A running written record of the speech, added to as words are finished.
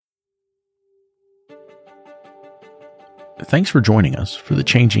Thanks for joining us for the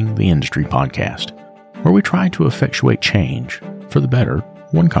Changing the Industry podcast, where we try to effectuate change for the better,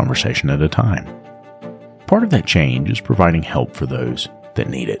 one conversation at a time. Part of that change is providing help for those that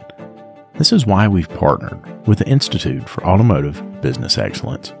need it. This is why we've partnered with the Institute for Automotive Business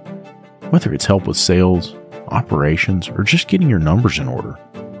Excellence. Whether it's help with sales, operations, or just getting your numbers in order,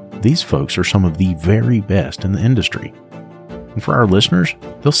 these folks are some of the very best in the industry. And for our listeners,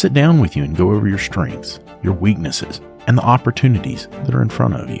 they'll sit down with you and go over your strengths, your weaknesses, and the opportunities that are in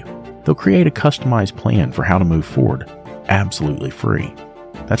front of you. They'll create a customized plan for how to move forward, absolutely free.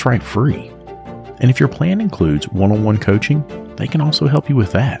 That's right, free. And if your plan includes one-on-one coaching, they can also help you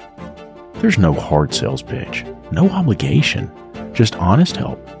with that. There's no hard sales pitch, no obligation, just honest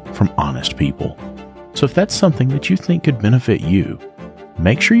help from honest people. So if that's something that you think could benefit you,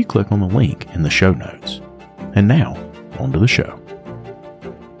 make sure you click on the link in the show notes. And now, on to the show.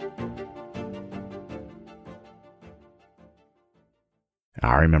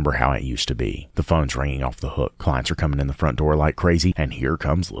 I remember how it used to be. The phone's ringing off the hook. Clients are coming in the front door like crazy, and here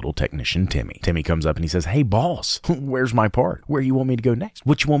comes little technician Timmy. Timmy comes up and he says, "Hey, boss, where's my part? Where you want me to go next?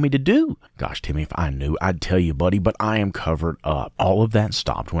 What you want me to do?" Gosh, Timmy, if I knew, I'd tell you, buddy, but I am covered up. All of that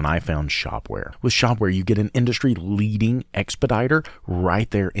stopped when I found Shopware. With Shopware, you get an industry-leading expediter right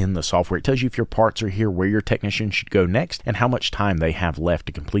there in the software. It tells you if your parts are here, where your technician should go next, and how much time they have left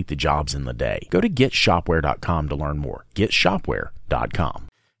to complete the jobs in the day. Go to getshopware.com to learn more. Getshopware.com.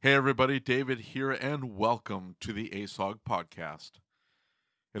 Hey everybody, David here, and welcome to the ASOG podcast.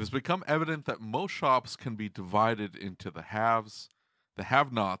 It has become evident that most shops can be divided into the haves, the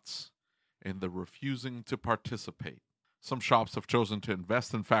have-nots, and the refusing to participate. Some shops have chosen to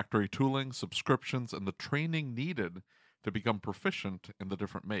invest in factory tooling, subscriptions, and the training needed to become proficient in the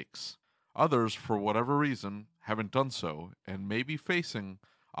different makes. Others, for whatever reason, haven't done so and may be facing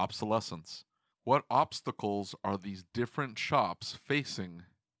obsolescence. What obstacles are these different shops facing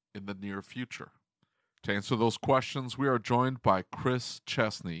in the near future? To answer those questions, we are joined by Chris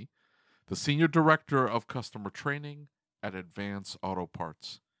Chesney, the Senior Director of Customer Training at Advance Auto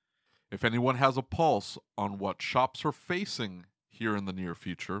Parts. If anyone has a pulse on what shops are facing here in the near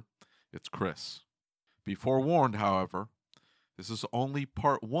future, it's Chris. Be forewarned, however, this is only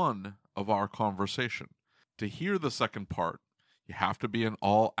part one of our conversation. To hear the second part, you have to be an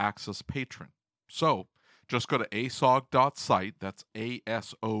all-access patron. So, just go to asog.site, that's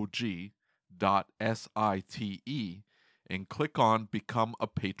ASOG.site, and click on Become a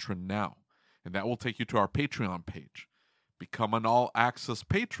Patron Now. And that will take you to our Patreon page. Become an all-access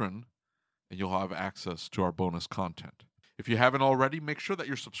patron, and you'll have access to our bonus content. If you haven't already, make sure that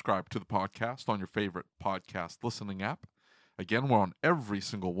you're subscribed to the podcast on your favorite podcast listening app. Again, we're on every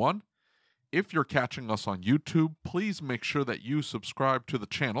single one. If you're catching us on YouTube, please make sure that you subscribe to the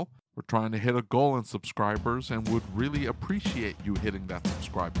channel. We're trying to hit a goal in subscribers and would really appreciate you hitting that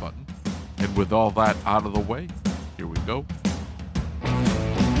subscribe button. And with all that out of the way, here we go.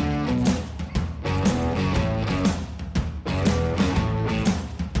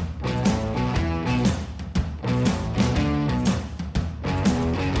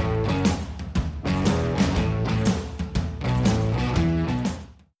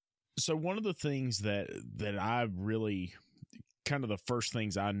 So one of the things that I really, kind of the first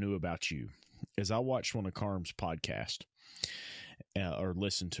things I knew about you is I watched one of Carm's podcast or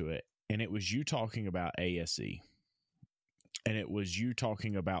listened to it, and it was you talking about ASE, and it was you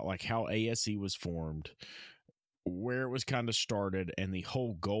talking about like how ASE was formed, where it was kind of started, and the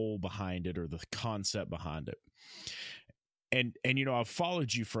whole goal behind it or the concept behind it. And you know, I've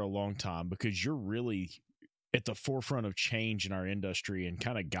followed you for a long time because you're really at the forefront of change in our industry and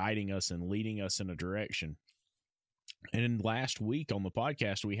kind of guiding us and leading us in a direction. And in last week on the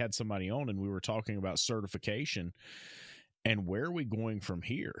podcast, we had somebody on and we were talking about certification and where are we going from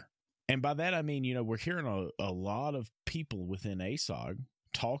here? And by that, I mean, you know, we're hearing a lot of people within ASOG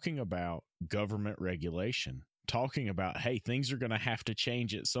talking about government regulation, talking about, hey, things are going to have to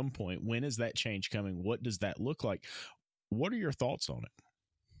change at some point. When is that change coming? What does that look like? What are your thoughts on it?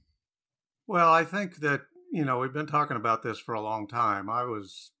 Well, I think that, you know, we've been talking about this for a long time. I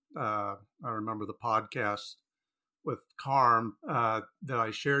remember the podcast with Carm that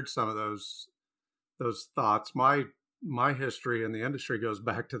I shared some of those thoughts. My history in the industry goes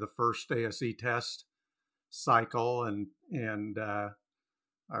back to the first ASE test cycle, and I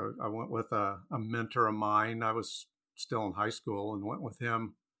went with a mentor of mine. I was still in high school and went with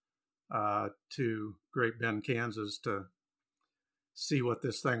him to Great Bend, Kansas to see what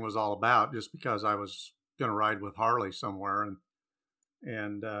this thing was all about, just because I was going to ride with Harley somewhere.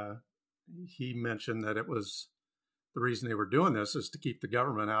 And he mentioned that it was the reason they were doing this is to keep the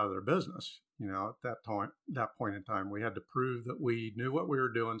government out of their business. At that point in time, we had to prove that we knew what we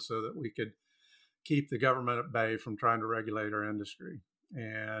were doing so that we could keep the government at bay from trying to regulate our industry.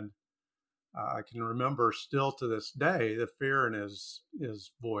 And I can remember still to this day the fear in his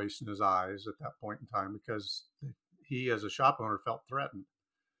voice and his eyes at that point in time, because he, as a shop owner, felt threatened.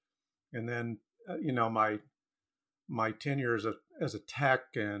 And then, my tenure as a tech,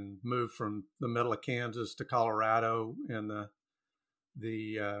 and moved from the middle of Kansas to Colorado in the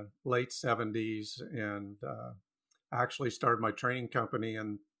late 70s, and actually started my training company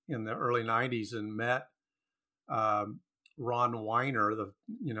in the early 90s, and met Ron Weiner, the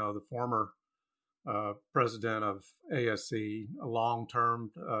former president of ASE, a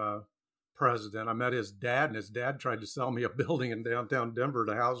long-term president. I met his dad, and his dad tried to sell me a building in downtown Denver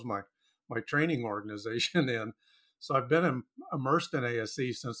to house my training organization in. So I've been immersed in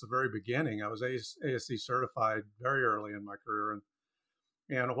ASE since the very beginning. I was ASE certified very early in my career.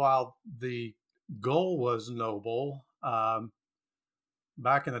 And while the goal was noble,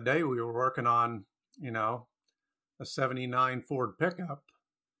 back in the day, we were working on, a 79 Ford pickup,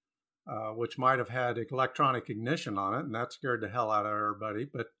 which might have had electronic ignition on it, and that scared the hell out of everybody.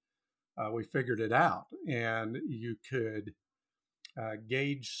 But we figured it out, and you could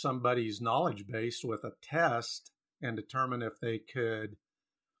gauge somebody's knowledge base with a test and determine if they could,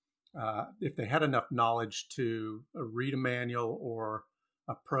 if they had enough knowledge to read a manual or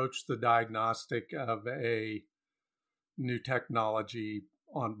approach the diagnostic of a new technology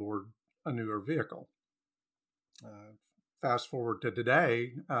on board a newer vehicle. Fast forward to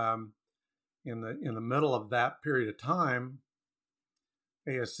today, in the middle of that period of time,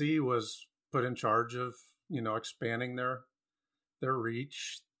 ASE was put in charge of expanding their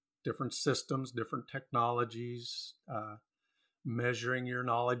reach, different systems, different technologies, measuring your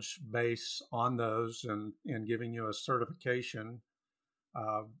knowledge base on those, and giving you a certification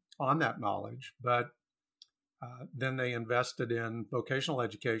on that knowledge. But then they invested in vocational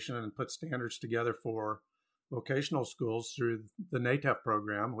education and put standards together for vocational schools through the NATEF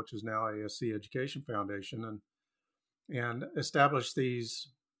program, which is now ASC Education Foundation, and established these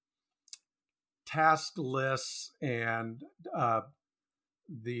task lists and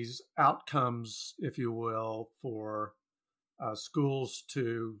these outcomes, if you will, for schools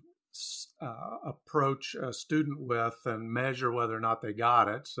to approach a student with and measure whether or not they got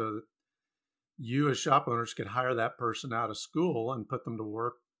it, so that you as shop owners could hire that person out of school and put them to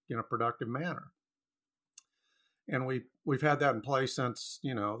work in a productive manner. And we've had that in place since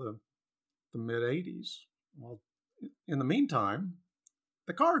the mid 80s. Well, in the meantime,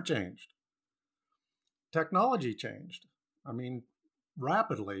 the car changed, technology changed. I mean,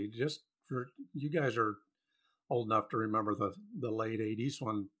 rapidly. Just for you guys are old enough to remember the late 80s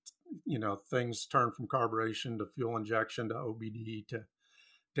when things turned from carburation to fuel injection to OBD to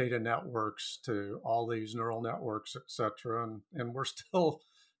data networks to all these neural networks, etc. And we're still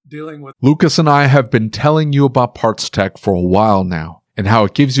dealing with. Lucas and I have been telling you about Parts Tech for a while now, and how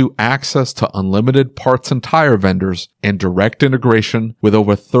it gives you access to unlimited parts and tire vendors and direct integration with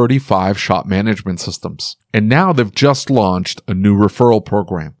over 35 shop management systems. And now they've just launched a new referral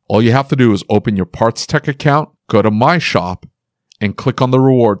program. All you have to do is open your Parts Tech account, go to My Shop, and click on the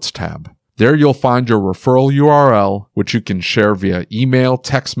Rewards tab. There you'll find your referral URL, which you can share via email,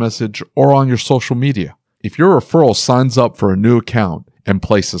 text message, or on your social media. If your referral signs up for a new account and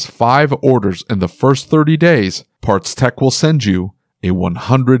places 5 orders in the first 30 days, Parts Tech will send you a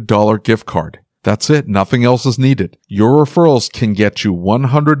 $100 gift card. That's it. Nothing else is needed. Your referrals can get you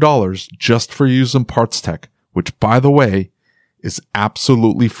 $100 just for using Parts Tech, which, by the way, is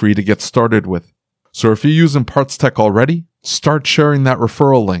absolutely free to get started with. So if you're using Parts Tech already, start sharing that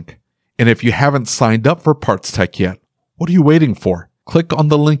referral link. And if you haven't signed up for Parts Tech yet, what are you waiting for? Click on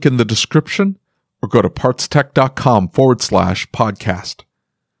the link in the description or go to partstech.com/podcast.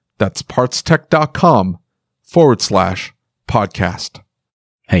 That's partstech.com/podcast.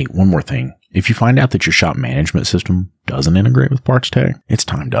 Hey, one more thing. If you find out that your shop management system doesn't integrate with Parts Tech, it's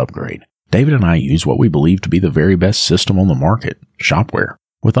time to upgrade. David and I use what we believe to be the very best system on the market, Shopware.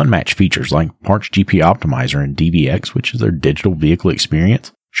 With unmatched features like Parts GP Optimizer and DVX, which is their digital vehicle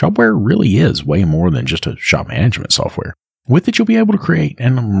experience, Shopware really is way more than just a shop management software. With it, you'll be able to create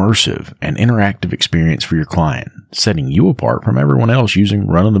an immersive and interactive experience for your client, setting you apart from everyone else using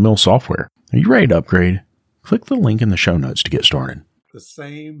run-of-the-mill software. Are you ready to upgrade? Click the link in the show notes to get started. The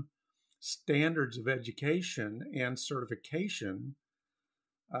same standards of education and certification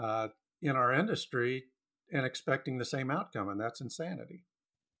in our industry and expecting the same outcome, and that's insanity.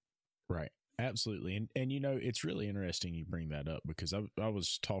 Right. Absolutely. And it's really interesting you bring that up, because I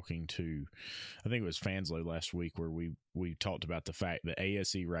was talking to, I think it was Fanslow last week, where we talked about the fact that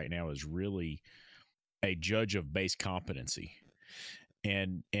ASE right now is really a judge of base competency.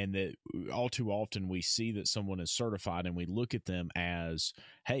 And that all too often we see that someone is certified and we look at them as,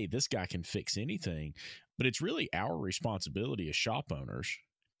 hey, this guy can fix anything. But it's really our responsibility as shop owners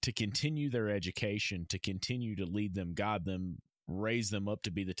to continue their education, to continue to lead them, guide them, raise them up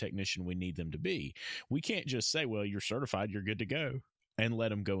to be the technician we need them to be. We can't just say, well, you're certified, you're good to go, and let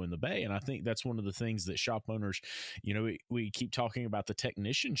them go in the bay. And I think that's one of the things that shop owners, we keep talking about the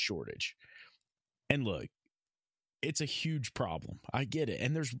technician shortage. And look, it's a huge problem. I get it.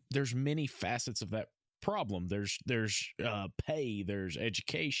 And there's many facets of that problem. There's pay, there's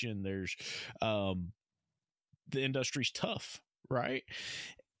education, there's the industry's tough, right?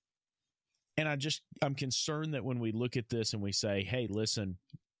 And I'm concerned that when we look at this and we say, hey, listen,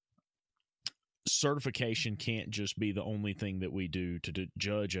 certification can't just be the only thing that we do to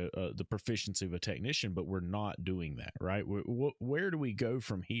judge the proficiency of a technician, but we're not doing that, right? Where do we go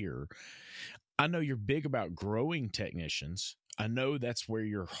from here? I know you're big about growing technicians. I know that's where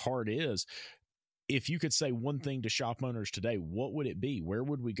your heart is. If you could say one thing to shop owners today, what would it be? Where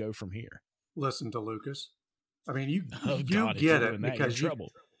would we go from here? Listen to Lucas. I mean, you God, get it, because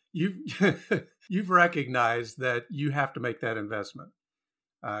you've recognized that you have to make that investment.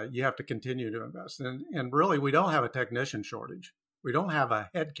 You have to continue to invest. And really, we don't have a technician shortage. We don't have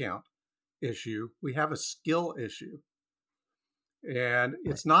a headcount issue. We have a skill issue. And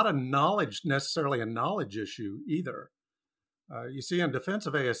it's not necessarily a knowledge issue either. You see, in defense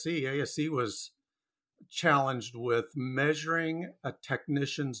of ASE was challenged with measuring a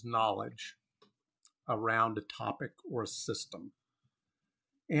technician's knowledge around a topic or a system.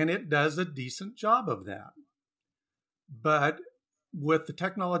 And it does a decent job of that. But with the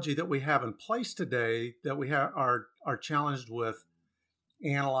technology that we have in place today, that we are challenged with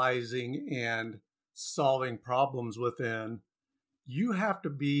analyzing and solving problems within, you have to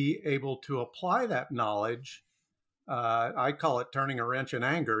be able to apply that knowledge. I call it turning a wrench in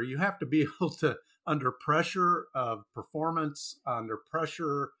anger. You have to be able to, under pressure of performance, under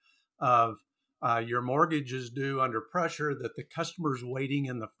pressure of your mortgage is due, under pressure that the customer's waiting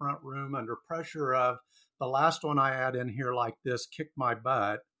in the front room, under pressure of the last one I had in here like this kicked my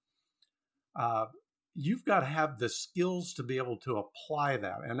butt. You've got to have the skills to be able to apply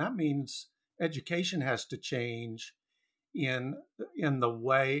that. And that means education has to change in the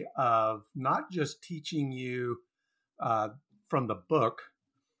way of not just teaching you from the book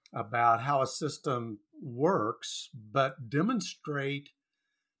about how a system works, but demonstrate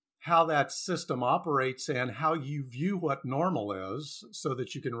how that system operates and how you view what normal is, so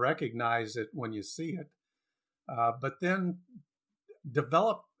that you can recognize it when you see it. But then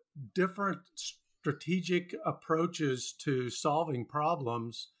develop different strategic approaches to solving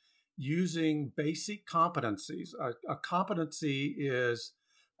problems using basic competencies. A competency is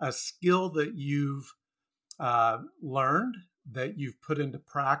a skill that you've learned, that you've put into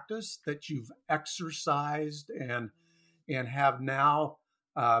practice, that you've exercised and have now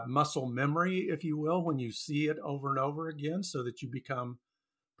muscle memory, if you will, when you see it over and over again, so that you become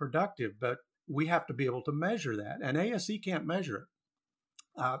productive. But we have to be able to measure that. And ASE can't measure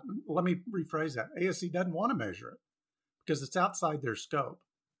it. Let me rephrase that. ASE doesn't want to measure it because it's outside their scope.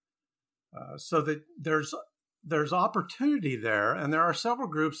 So that there's opportunity there. And there are several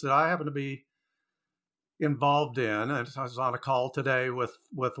groups that I happen to be involved in. And I was on a call today with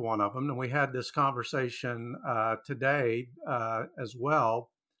one of them, and we had this conversation today as well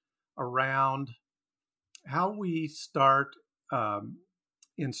around how we start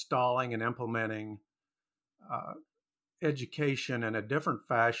installing and implementing education in a different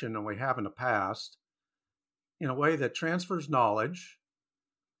fashion than we have in the past, in a way that transfers knowledge,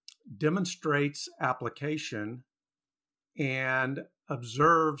 demonstrates application, and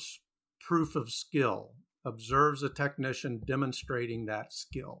observes proof of skill, observes a technician demonstrating that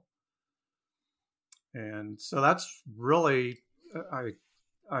skill. And so that's really,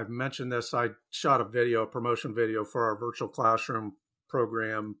 I've mentioned this, I shot a promotion video for our virtual classroom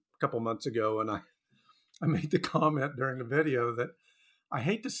program a couple months ago, and I made the comment during the video that I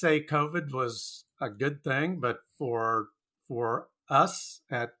hate to say COVID was a good thing, but for us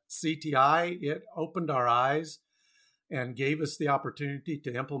at CTI, it opened our eyes and gave us the opportunity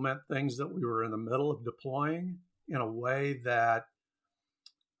to implement things that we were in the middle of deploying in a way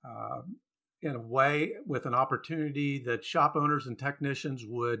with an opportunity that shop owners and technicians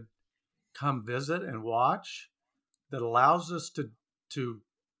would come visit and watch, that allows us to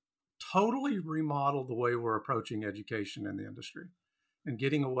totally remodel the way we're approaching education in the industry. and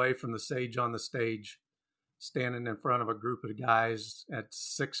getting away from the sage on the stage, standing in front of a group of guys at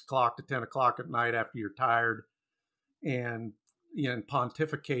 6 o'clock to 10 o'clock at night after you're tired, and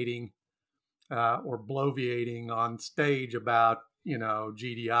pontificating or bloviating on stage about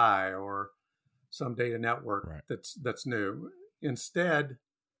GDI or some data network that's new. Instead,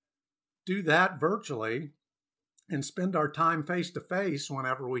 do that virtually and spend our time face to face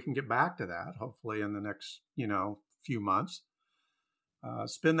whenever we can get back to that, hopefully in the next few months.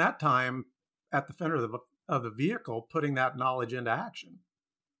 Spend that time at the center of the vehicle, putting that knowledge into action.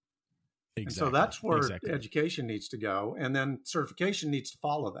 Exactly. And so that's where education needs to go, and then certification needs to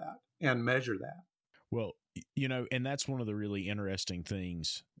follow that and measure that. Well, and that's one of the really interesting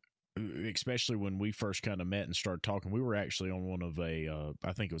things, especially when we first kind of met and started talking. We were actually on one of I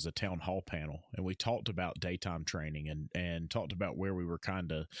think it was a town hall panel, and we talked about daytime training and talked about where we were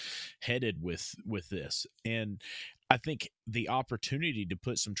kind of headed with this. And I think the opportunity to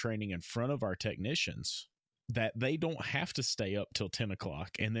put some training in front of our technicians, that they don't have to stay up till 10 o'clock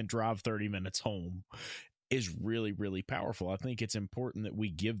and then drive 30 minutes home, is really, really powerful. I think it's important that we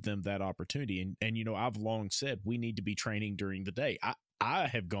give them that opportunity. And I've long said we need to be training during the day. I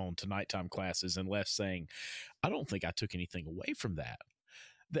have gone to nighttime classes and left saying, I don't think I took anything away from that.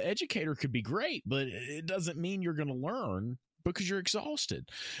 The educator could be great, but it doesn't mean you're going to learn because you're exhausted.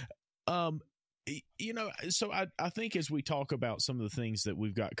 So I think as we talk about some of the things that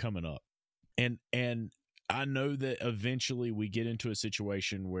we've got coming up, and I know that eventually we get into a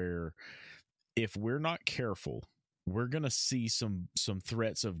situation where if we're not careful, we're going to see some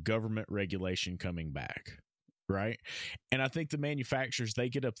threats of government regulation coming back, right? And I think the manufacturers, they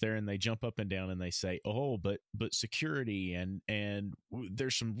get up there and they jump up and down and they say, oh, but security and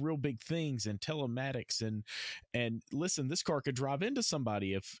there's some real big things in telematics and listen, this car could drive into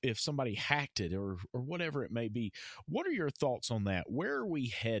somebody if somebody hacked it or whatever it may be. What are your thoughts on that? Where are we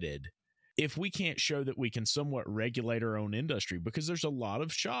headed if we can't show that we can somewhat regulate our own industry? Because there's a lot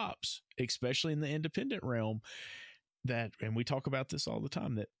of shops, especially in the independent realm, that, and we talk about this all the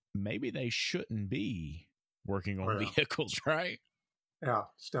time, that maybe they shouldn't be working on vehicles, right? Yeah,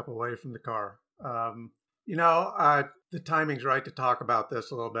 step away from the car. The timing's right to talk about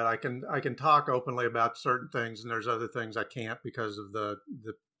this a little bit. I can talk openly about certain things, and there's other things I can't because of the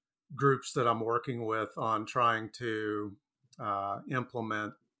groups that I'm working with on trying to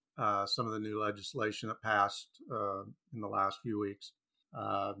implement some of the new legislation that passed in the last few weeks.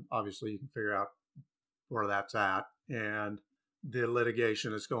 Obviously, you can figure out where that's at, and the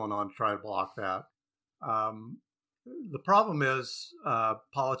litigation is going on to try to block that. The problem is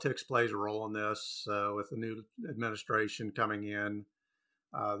politics plays a role in this. With the new administration coming in,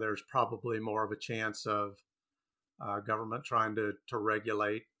 there's probably more of a chance of government trying to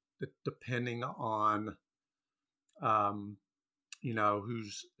regulate, depending on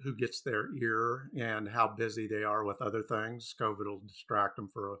who gets their ear and how busy they are with other things. COVID will distract them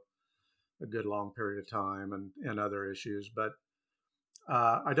for a good long period of time and other issues. But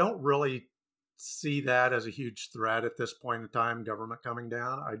I don't really see that as a huge threat at this point in time, government coming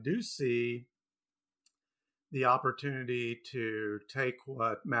down. I do see the opportunity to take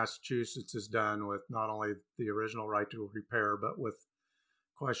what Massachusetts has done with not only the original right to repair, but with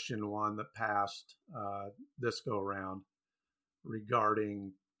question 1 that passed this go around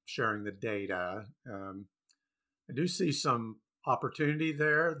regarding sharing the data. I do see some opportunity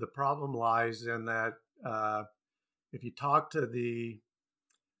there. The problem lies in that if you talk to the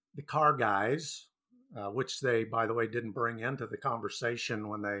car guys, which they, by the way, didn't bring into the conversation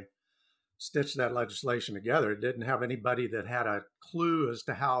when they stitched that legislation together. It didn't have anybody that had a clue as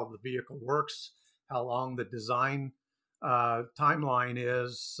to how the vehicle works, how long the design timeline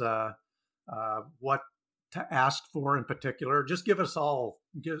is, what to ask for in particular. Just give us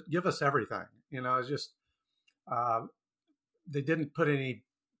everything. It's just they didn't put any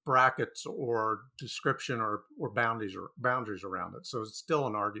brackets or description or boundaries around it. So it's still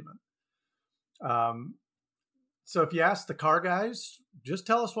an argument. So if you ask the car guys, just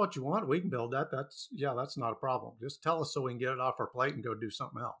tell us what you want. We can build that. That's not a problem. Just tell us so we can get it off our plate and go do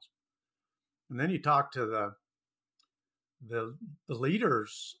something else. And then you talk to the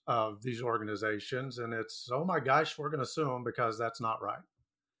leaders of these organizations, and it's, oh my gosh, we're going to sue them because that's not right.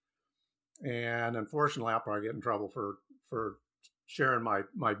 And unfortunately, I'll probably get in trouble for sharing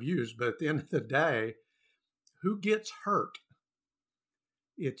my views. But at the end of the day, who gets hurt?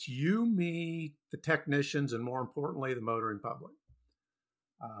 It's you, me, the technicians, and more importantly, the motoring public.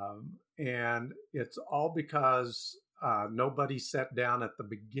 And it's all because nobody sat down at the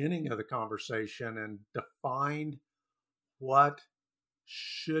beginning of the conversation and defined what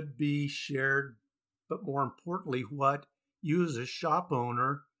should be shared, but more importantly, what you as a shop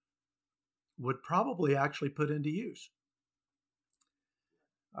owner would probably actually put into use.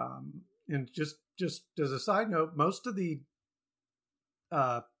 And just as a side note, most of the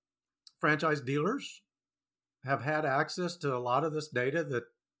franchise dealers have had access to a lot of this data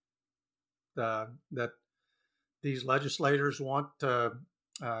that these legislators want to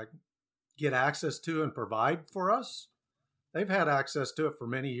get access to and provide for us. They've had access to it for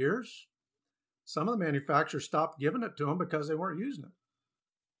many years. Some of the manufacturers stopped giving it to them because they weren't using it.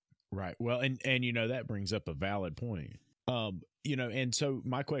 Right. Well, and that brings up a valid point. And so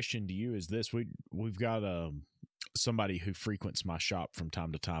my question to you is this: we've got somebody who frequents my shop from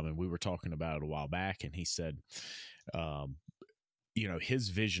time to time, and we were talking about it a while back, and he said, his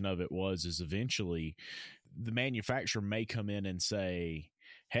vision of it is eventually the manufacturer may come in and say,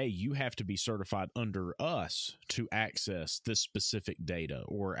 hey, you have to be certified under us to access this specific data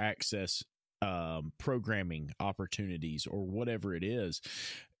or access programming opportunities or whatever it is.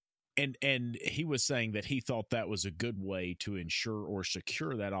 And he was saying that he thought that was a good way to ensure or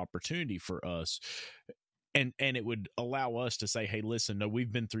secure that opportunity for us. And it would allow us to say, hey, listen, no,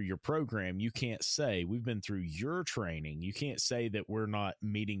 we've been through your program. You can't say we've been through your training. You can't say that we're not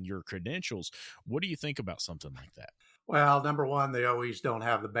meeting your credentials. What do you think about something like that? Well, number one, they always don't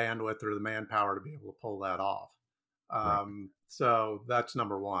have the bandwidth or the manpower to be able to pull that off. Right. So that's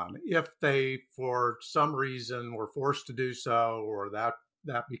number one. If they, for some reason, were forced to do so, or that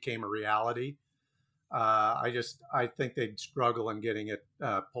became a reality, I think they'd struggle in getting it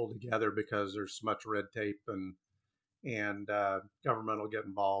pulled together because there's so much red tape and government will get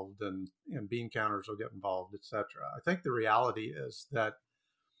involved and bean counters will get involved, et cetera. I think the reality is that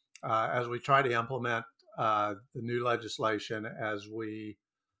as we try to implement the new legislation, as we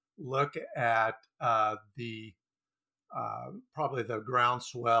look at probably the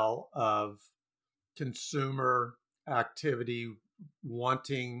groundswell of consumer activity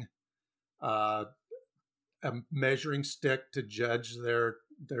wanting a measuring stick to judge their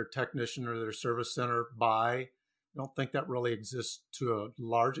technician or their service center by. I don't think that really exists to a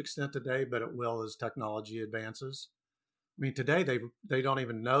large extent today, but it will as technology advances. I mean, today they don't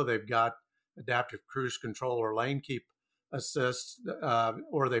even know they've got adaptive cruise control or lane keep assist,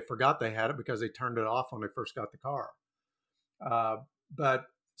 or they forgot they had it because they turned it off when they first got the car. But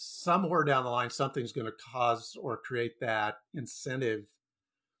somewhere down the line, something's going to cause or create that incentive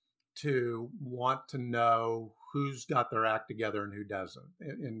to want to know who's got their act together and who doesn't.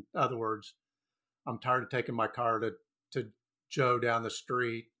 In other words, I'm tired of taking my car to Joe down the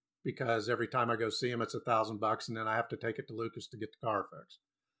street because every time I go see him, it's $1,000 and then I have to take it to Lucas to get the car fixed.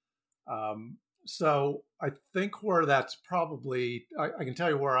 So I think where that's probably, I can tell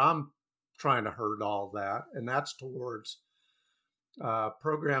you where I'm trying to herd all that, and that's towards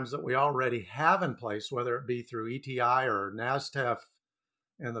programs that we already have in place, whether it be through ETI or NASTEF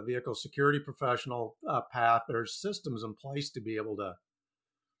and the vehicle security professional path. There's systems in place to be able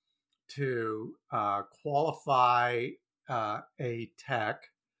to qualify a tech,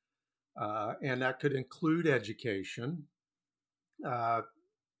 and that could include education.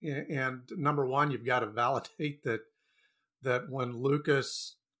 And number one, you've got to validate that when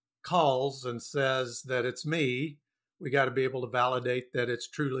Lucas calls and says that it's me, we got to be able to validate that it's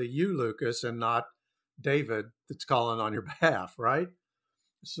truly you, Lucas, and not David that's calling on your behalf, right?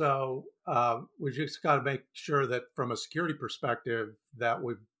 So we just got to make sure that from a security perspective that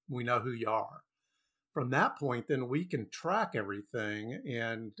we know who you are. From that point, then we can track everything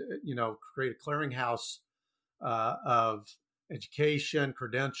and create a clearinghouse of education,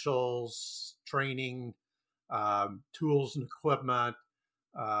 credentials, training, tools and equipment.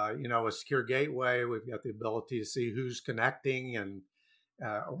 A secure gateway. We've got the ability to see who's connecting and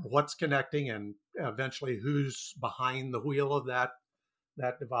or what's connecting, and eventually who's behind the wheel of that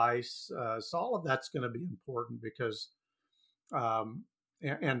device. So all of that's going to be important because,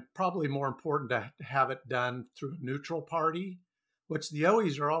 and probably more important to have it done through a neutral party, which the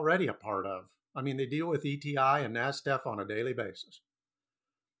OEs are already a part of. I mean, they deal with ETI and NASTEF on a daily basis,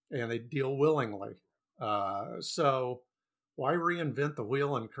 and they deal willingly. So why reinvent the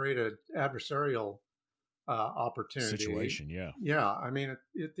wheel and create an adversarial opportunity? Situation, yeah. Yeah, I mean,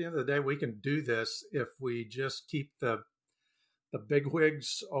 at the end of the day, we can do this if we just keep the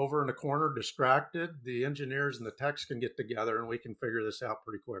bigwigs over in the corner distracted. The engineers and the techs can get together, and we can figure this out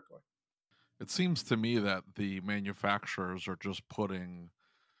pretty quickly. It seems to me that the manufacturers are just putting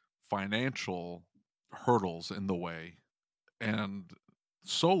financial hurdles in the way, and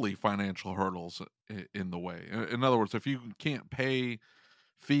solely financial hurdles in the way. In other words, if you can't pay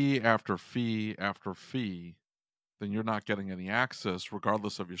fee after fee after fee, then you're not getting any access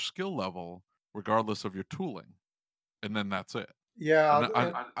regardless of your skill level, regardless of your tooling. and then that's it. Yeah,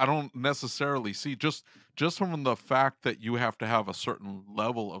 And I don't necessarily see, just from the fact that you have to have a certain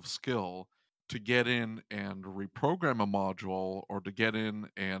level of skill to get in and reprogram a module, or to get in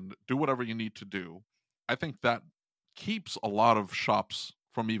and do whatever you need to do. I think that keeps a lot of shops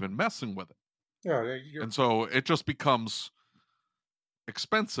from even messing with it. yeah, And so it just becomes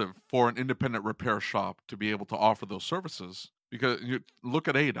expensive for an independent repair shop to be able to offer those services, because you look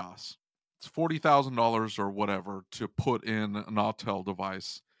at ADOS. It's $40,000 or whatever to put in an Autel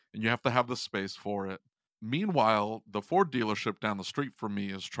device, and you have to have the space for it. Meanwhile, the Ford dealership down the street from me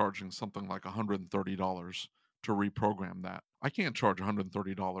is charging something like $130 to reprogram that. I can't charge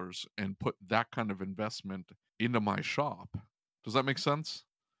 $130 and put that kind of investment into my shop. Does that make sense?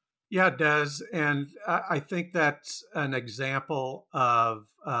 Yeah, it does. And I think that's an example of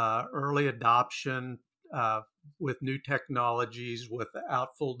early adoption with new technologies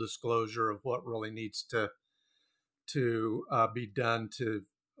without full disclosure of what really needs to be done to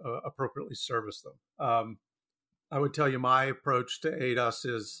appropriately service them. I would tell you my approach to ADAS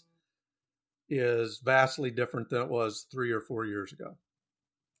is vastly different than it was 3 or 4 years ago.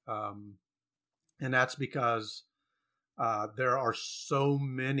 And that's because there are so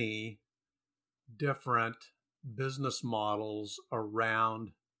many different business models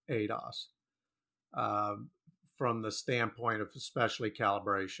around ADAS from the standpoint of especially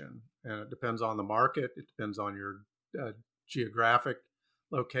calibration. And it depends on the market. It depends on your geographic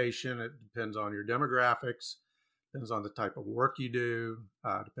location. It depends on your demographics. Depends on the type of work you do.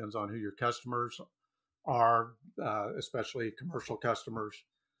 Depends on who your customers are, especially commercial customers.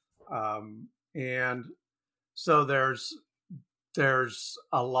 And so there's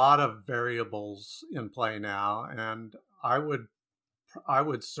a lot of variables in play now, and I would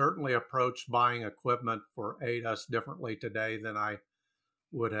certainly approach buying equipment for ADAS differently today than I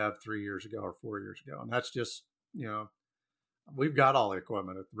would have 3 years ago or 4 years ago. And that's just, we've got all the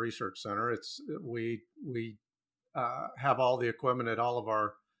equipment at the research center. We have all the equipment at all of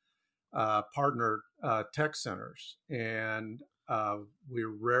our partner tech centers, and we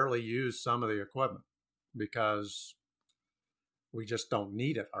rarely use some of the equipment because we just don't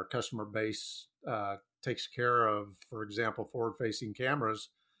need it. Our customer base takes care of, for example, forward-facing cameras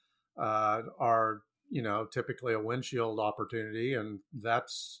are typically a windshield opportunity, and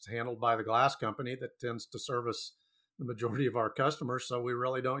that's handled by the glass company that tends to service the majority of our customers. So we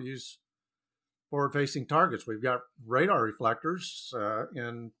really don't use forward-facing targets. We've got radar reflectors,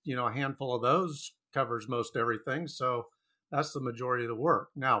 and a handful of those covers most everything. So that's the majority of the work.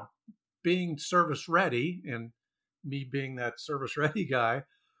 Now, being service ready, and me being that service ready guy,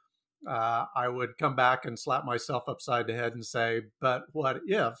 I would come back and slap myself upside the head and say, but what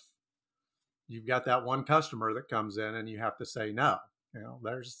if you've got that one customer that comes in and you have to say no?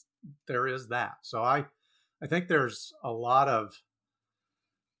 There is that. So I think there's a lot of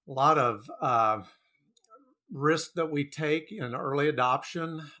risk that we take in early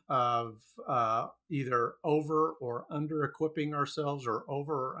adoption of either over or under equipping ourselves, or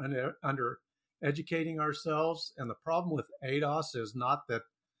over or under educating ourselves. And the problem with ADAS is not that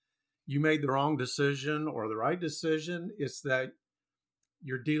you made the wrong decision or the right decision. It's that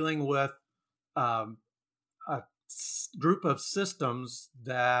you're dealing with a group of systems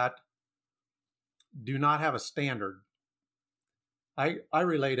that do not have a standard. I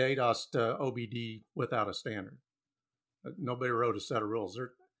relate ADAS to OBD without a standard. Nobody wrote a set of rules.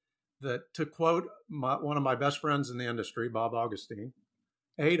 To quote one of my best friends in the industry, Bob Augustine,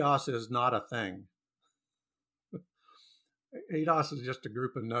 ADAS is not a thing. ADAS is just a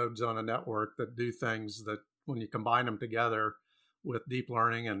group of nodes on a network that do things that, when you combine them together with deep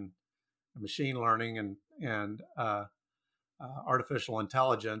learning and machine learning and artificial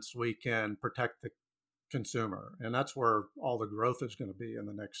intelligence, we can protect the consumer. And that's where all the growth is going to be in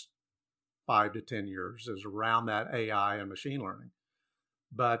the next 5 to 10 years, is around that AI and machine learning.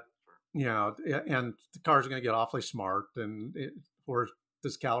 But, and the cars are going to get awfully smart, and where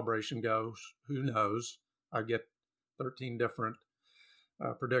this calibration goes, who knows? I get 13 different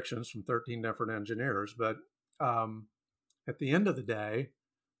predictions from 13 different engineers. But at the end of the day,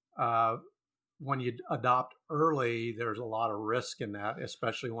 when you adopt early, there's a lot of risk in that,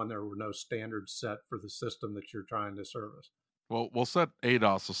 especially when there were no standards set for the system that you're trying to service. Well, we'll set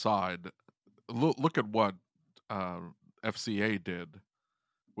ADAS aside. Look at what FCA did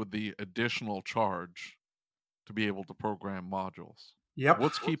with the additional charge to be able to program modules. Yep.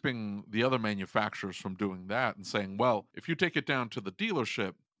 What's keeping the other manufacturers from doing that and saying, well, if you take it down to the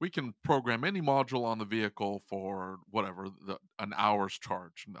dealership, we can program any module on the vehicle for whatever, an hour's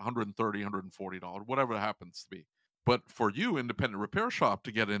charge, $130, $140, whatever it happens to be. But for you, independent repair shop,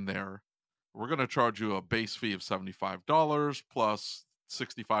 to get in there, we're going to charge you a base fee of $75 plus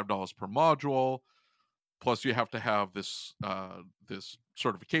 $65 per module. Plus, you have to have this this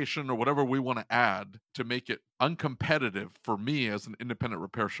certification or whatever we want to add to make it uncompetitive for me as an independent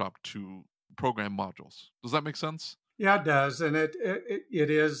repair shop to program modules. Does that make sense? Yeah, it does, and it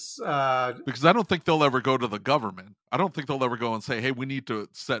is because I don't think they'll ever go to the government. I don't think they'll ever go and say, "Hey, we need to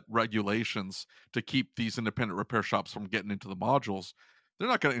set regulations to keep these independent repair shops from getting into the modules." They're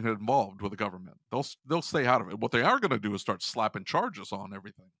not going to get involved with the government. They'll stay out of it. What they are going to do is start slapping charges on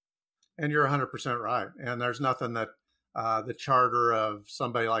everything. And you're 100% right. And there's nothing that the charter of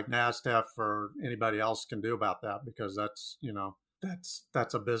somebody like NASDAQ or anybody else can do about that, because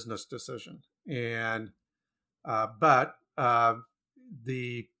that's a business decision. And but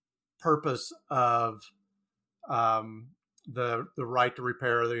the purpose of the right to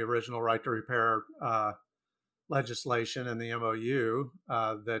repair, the original right to repair legislation and the MOU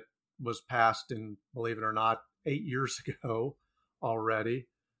that was passed in, believe it or not, 8 years ago already,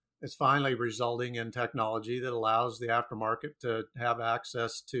 it's finally resulting in technology that allows the aftermarket to have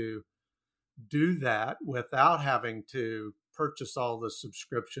access to do that without having to purchase all the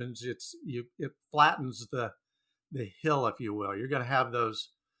subscriptions. It flattens the hill, if you will. You're going to have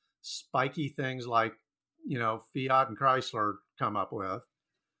those spiky things like Fiat and Chrysler come up with,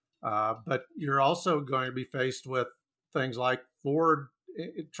 but you're also going to be faced with things like Ford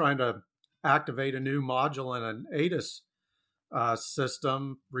trying to activate a new module in an ADAS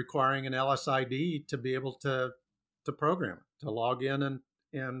system requiring an LSID to be able to program it, to log in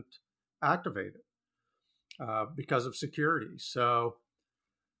and activate it because of security. So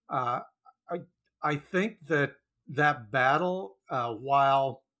I think that battle,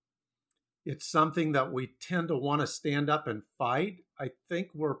 while it's something that we tend to want to stand up and fight, I think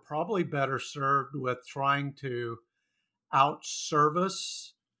we're probably better served with trying to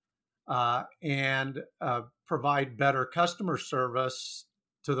out-service and provide better customer service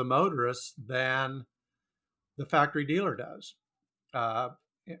to the motorist than the factory dealer does.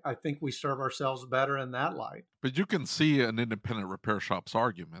 I think we serve ourselves better in that light. But you can see an independent repair shop's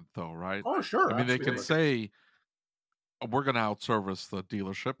argument, though, right? Oh, sure. I mean, absolutely. They can say, we're going to outservice the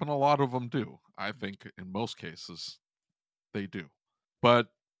dealership, and a lot of them do. I think in most cases, they do. But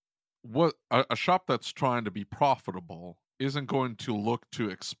what a shop that's trying to be profitable isn't going to look to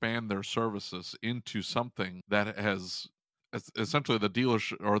expand their services into something that has essentially the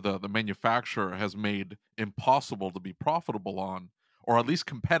dealership or the manufacturer has made impossible to be profitable on, or at least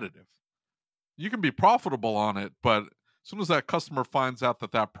competitive. You can be profitable on it, but as soon as that customer finds out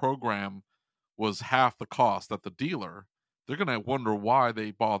that program was half the cost at the dealer, they're going to wonder why they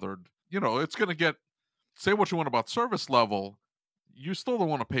bothered. It's going to get, say what you want about service level, you still don't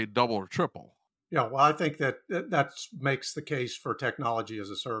want to pay double or triple. Yeah, well, I think that makes the case for technology as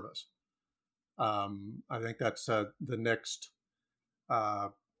a service. I think that's the next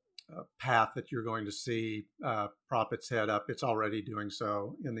path that you're going to see prop its head up. It's already doing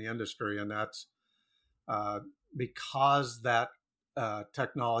so in the industry, and that's because that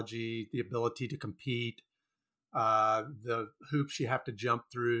technology, the ability to compete, the hoops you have to jump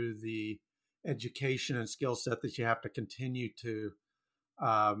through, the education and skill set that you have to continue to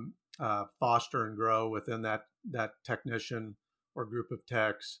foster and grow within that technician or group of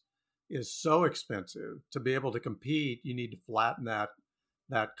techs is so expensive. To be able to compete, you need to flatten that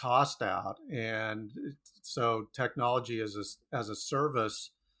cost out, and so technology as a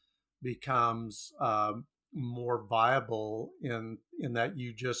service becomes more viable in that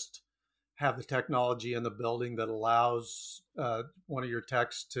you just have the technology in the building that allows one of your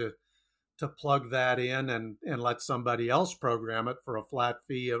techs to plug that in and let somebody else program it for a flat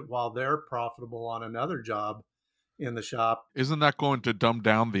fee while they're profitable on another job in the shop. Isn't that going to dumb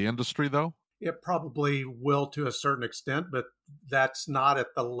down the industry, though? It probably will to a certain extent, but that's not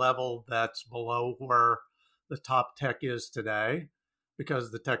at the level that's below where the top tech is today,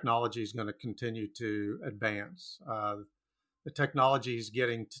 because the technology is going to continue to advance. The technology is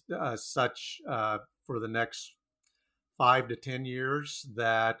getting such for the next 5 to 10 years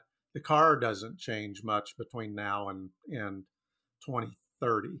that the car doesn't change much between now and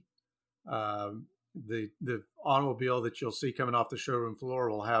 2030. The automobile that you'll see coming off the showroom floor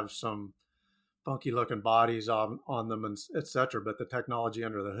will have some funky looking bodies on them, and et cetera. But the technology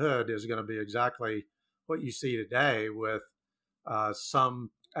under the hood is going to be exactly what you see today, with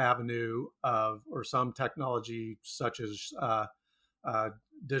some avenue of, or some technology such as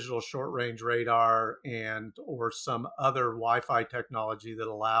digital short range radar or some other Wi-Fi technology that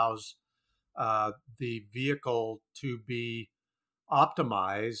allows the vehicle to be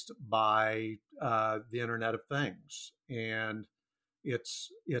optimized by the Internet of Things. And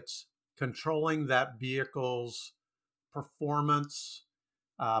it's controlling that vehicle's performance,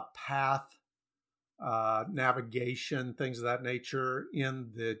 path, navigation, things of that nature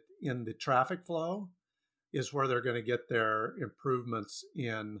in the traffic flow is where they're going to get their improvements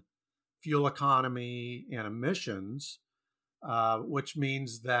in fuel economy and emissions, which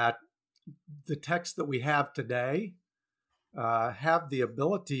means that the techs that we have today have the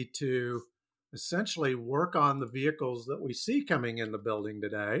ability to essentially work on the vehicles that we see coming in the building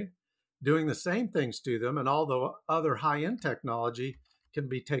today, doing the same things to them, and all the other high-end technology can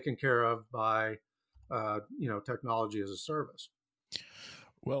be taken care of by technology as a service.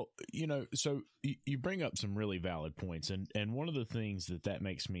 Well, so you bring up some really valid points, and one of the things that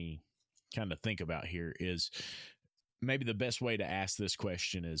makes me kind of think about here is maybe the best way to ask this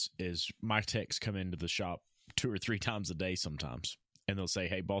question is my techs come into the shop 2 or 3 times a day sometimes, and they'll say,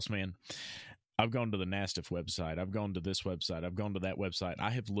 "Hey, boss man, I've gone to the NASTF website, I've gone to this website, I've gone to that website,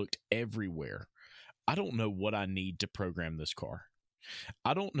 I have looked everywhere. I don't know what I need to program this car.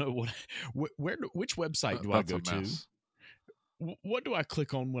 I don't know which website do I go to? What do I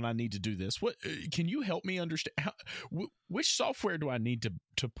click on when I need to do this? What can you help me understand? Which software do I need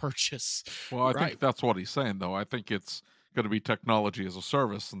to purchase?" Well, I think that's what he's saying, though. I think it's going to be technology as a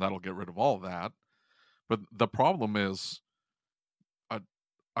service, and that'll get rid of all of that. But the problem is,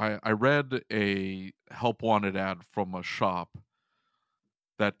 I read a help wanted ad from a shop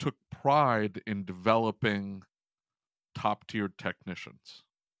that took pride in developing top-tiered technicians.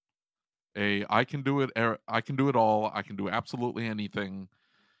 I can do it all. I can do absolutely anything.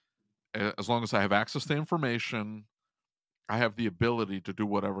 As long as I have access to information, I have the ability to do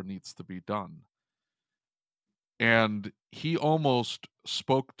whatever needs to be done. And he almost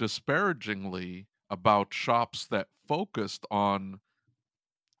spoke disparagingly about shops that focused on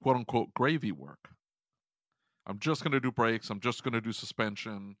quote unquote gravy work. I'm just going to do brakes. I'm just going to do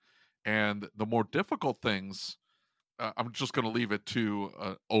suspension. And the more difficult things, I'm just going to leave it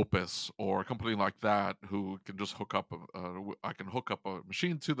to Opus or a company like that who can just hook up. I can hook up a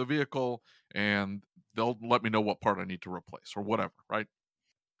machine to the vehicle, and they'll let me know what part I need to replace or whatever, right?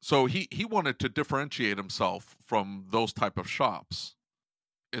 So he wanted to differentiate himself from those type of shops.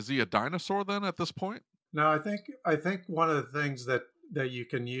 Is he a dinosaur then at this point? No, I think one of the things that you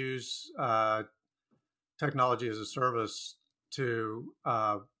can use technology as a service to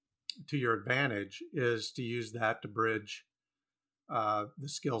your advantage is to use that to bridge the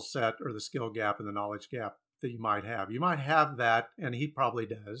skill set or the skill gap and the knowledge gap that you might have. You might have that, and he probably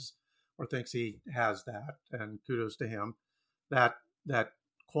does, or thinks he has that, and kudos to him, that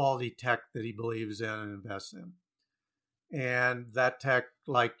quality tech that he believes in and invests in. And that tech,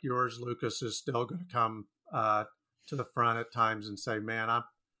 like yours, Lucas, is still going to come to the front at times and say, "Man,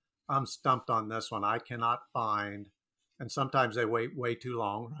 I'm stumped on this one. I cannot find." And sometimes they wait way too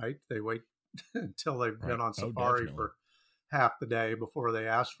long, right? They wait until they've been on safari for half the day before they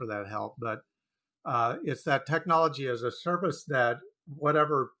ask for that help. But it's that technology as a service that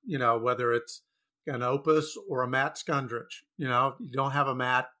whatever, whether it's an Opus or a Matt Skundrich, you don't have a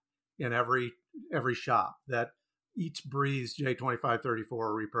Matt in every shop that eats, breathes J2534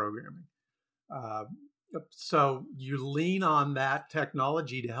 reprogramming. So you lean on that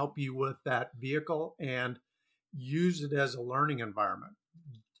technology to help you with that vehicle and use it as a learning environment.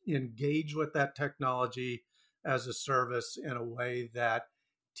 Engage with that technology as a service in a way that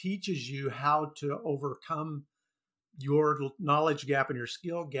teaches you how to overcome your knowledge gap and your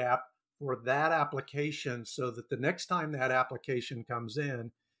skill gap for that application, so that the next time that application comes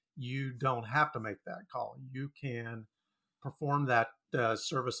in, you don't have to make that call. You can perform that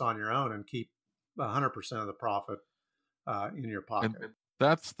service on your own and keep 100% of the profit in your pocket. And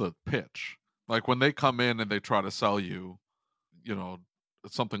that's the pitch. Like when they come in and they try to sell you,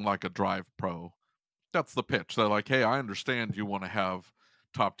 something like a Drive Pro, that's the pitch. They're like, "Hey, I understand you want to have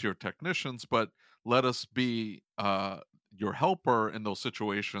top tier technicians, but let us be your helper in those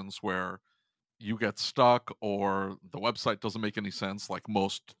situations where you get stuck or the website doesn't make any sense." Like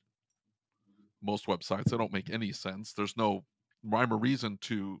most websites, they don't make any sense. There's no rhyme or reason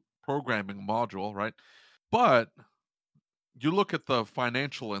to programming a module, right? But you look at the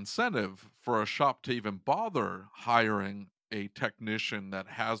financial incentive for a shop to even bother hiring a technician that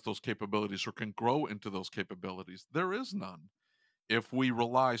has those capabilities or can grow into those capabilities. There is none. If we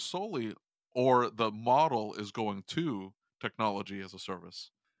rely solely, or the model is going to technology as a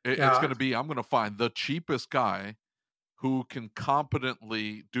service, it's going to be, I'm going to find the cheapest guy who can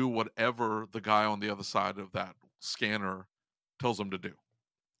competently do whatever the guy on the other side of that scanner tells him to do.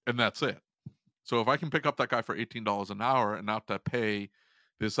 And that's it. So if I can pick up that guy for $18 an hour and not to pay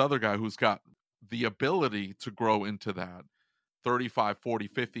this other guy who's got the ability to grow into that, 35, 40,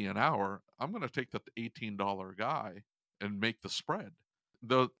 50 an hour, I'm going to take the $18 guy and make the spread.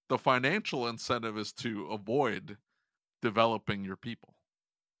 The financial incentive is to avoid developing your people.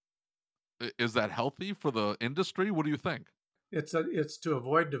 Is that healthy for the industry? What do you think? It's to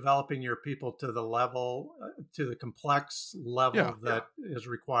avoid developing your people to the level, to the complex level that is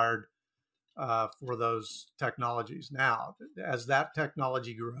required for those technologies. Now, as that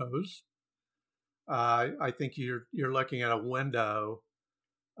technology grows, I think you're looking at a window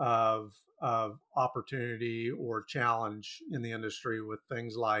of opportunity or challenge in the industry with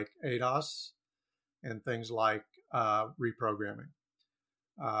things like ADOS and things like reprogramming.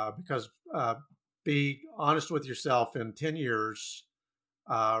 Because be honest with yourself, in 10 years,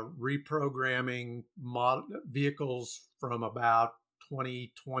 reprogramming vehicles from about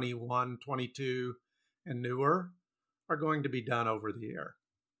 2021, 22 and newer are going to be done over the air.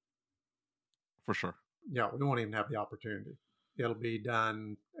 For sure. Yeah, we won't even have the opportunity. It'll be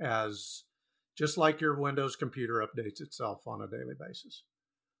done as just like your Windows computer updates itself on a daily basis.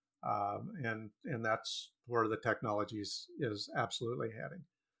 And that's where the technology is absolutely heading.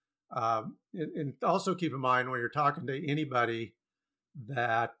 And also keep in mind when you're talking to anybody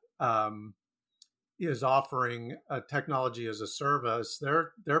that is offering a technology as a service,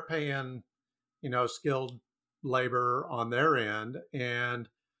 they're paying, skilled labor on their end, and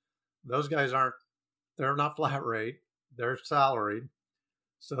those guys they're not flat rate, they're salaried.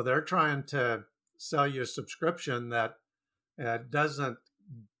 So they're trying to sell you a subscription that doesn't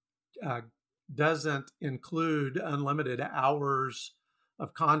include unlimited hours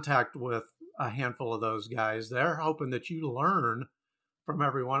of contact with a handful of those guys. They're hoping that you learn from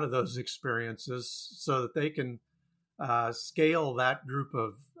every one of those experiences so that they can scale that group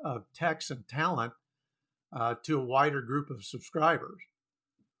of techs and talent to a wider group of subscribers.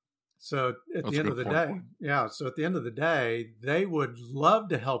 So at the end of the day, so at the end of the day, they would love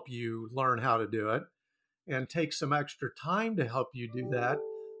to help you learn how to do it and take some extra time to help you do that.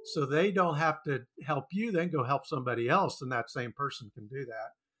 So they don't have to help you, then go help somebody else, and that same person can do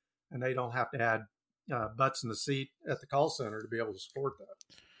that. And they don't have to add butts in the seat at the call center to be able to support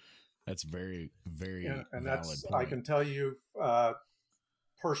that. That's very, very and valid that's point. I can tell you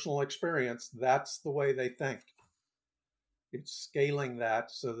personal experience, that's the way they think. It's scaling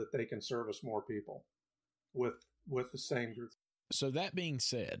that so that they can service more people with the same group. So that being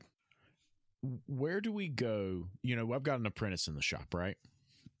said, where do we go? I've got an apprentice in the shop, right?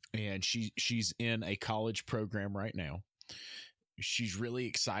 And she's in a college program right now. She's really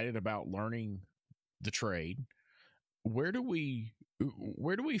excited about learning the trade. Where do we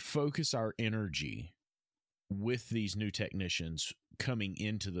focus our energy with these new technicians coming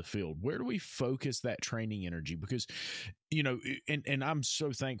into the field? Where do we focus that training energy? Because, and I'm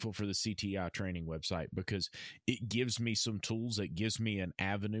so thankful for the CTI training website because it gives me some tools. It gives me an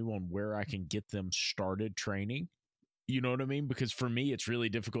avenue on where I can get them started training. You know what I mean? Because for me, it's really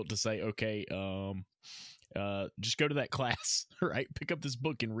difficult to say, okay, just go to that class, right? Pick up this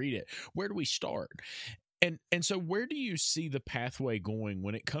book and read it. Where do we start? And so where do you see the pathway going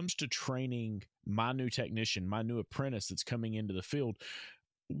when it comes to training my new technician, my new apprentice that's coming into the field?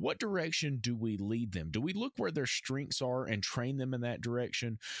 What direction do we lead them? Do we look where their strengths are and train them in that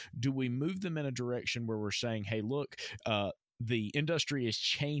direction? Do we move them in a direction where we're saying, hey, look, the industry is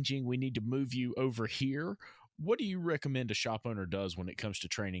changing. We need to move you over here. What do you recommend a shop owner does when it comes to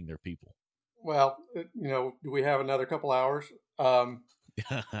training their people? Well, do we have another couple hours?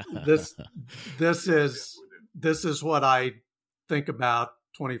 This is what I think about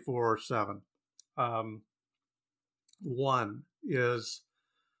 24/7. One is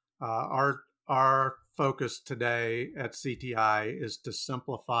our focus today at CTI is to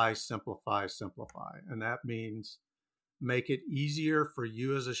simplify, and that means make it easier for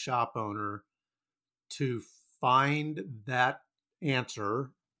you as a shop owner to find that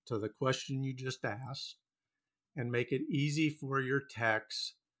answer to the question you just asked, and make it easy for your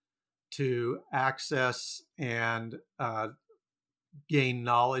techs to access and gain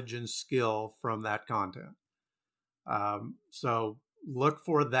knowledge and skill from that content. So look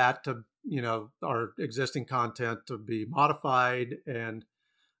for that to, our existing content to be modified and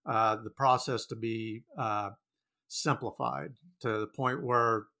the process to be simplified to the point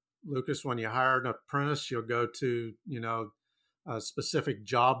where, Lucas, when you hire an apprentice, you'll go to, a specific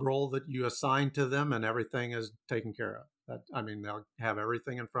job role that you assign to them, and everything is taken care of. They'll have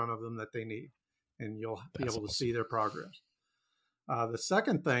everything in front of them that they need, and you'll be able to see their progress. The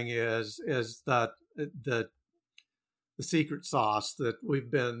second thing is that the secret sauce that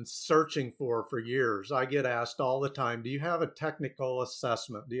we've been searching for years. I get asked all the time, do you have a technical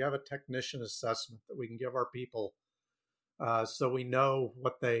assessment? Do you have a technician assessment that we can give our people so we know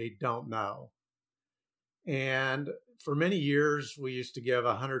what they don't know. And for many years, we used to give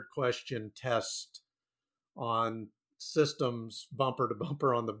a 100-question test on systems bumper to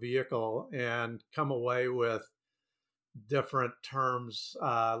bumper on the vehicle and come away with different terms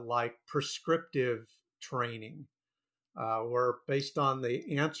like prescriptive training, where based on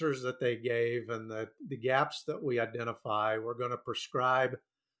the answers that they gave and the gaps that we identify, we're going to prescribe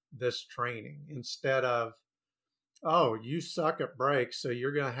this training instead of, oh, you suck at brakes, so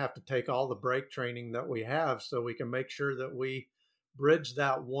you're going to have to take all the brake training that we have so we can make sure that we bridge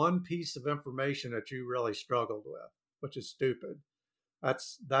that one piece of information that you really struggled with, which is stupid.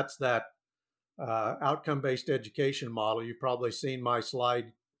 That's that outcome-based education model. You've probably seen my slide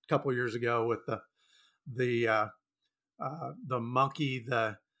a couple years ago with the monkey,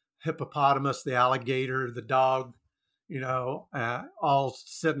 the hippopotamus, the alligator, the dog, all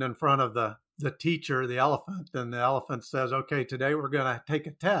sitting in front of the teacher, the elephant, and the elephant says, okay, today we're going to take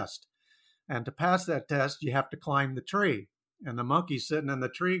a test. And to pass that test, you have to climb the tree. And the monkey's sitting in the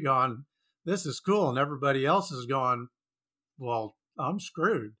tree going, this is cool. And everybody else is going, well, I'm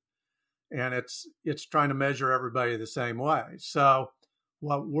screwed. And it's trying to measure everybody the same way. So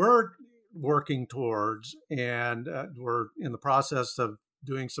what we're working towards, and we're in the process of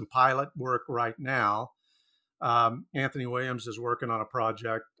doing some pilot work right now. Anthony Williams is working on a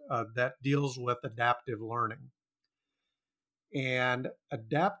project that deals with adaptive learning. And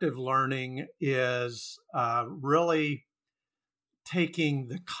adaptive learning is really taking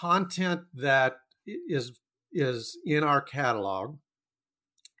the content that is in our catalog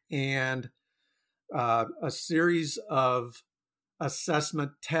and a series of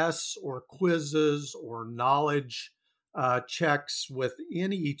assessment tests or quizzes or knowledge checks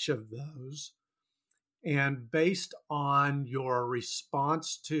within each of those. And based on your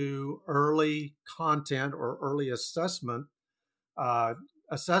response to early content or early assessments, the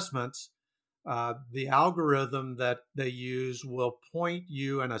algorithm that they use will point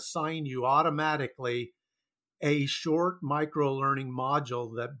you and assign you automatically a short micro-learning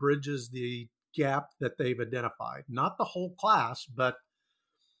module that bridges the gap that they've identified. Not the whole class, but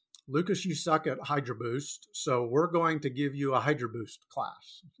Lucas, you suck at HydroBoost, so we're going to give you a HydroBoost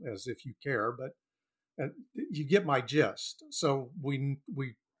class, as if you care, but you get my gist. So we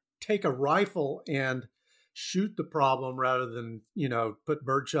take a rifle and shoot the problem rather than, put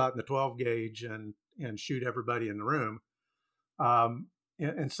birdshot in the 12 gauge and shoot everybody in the room.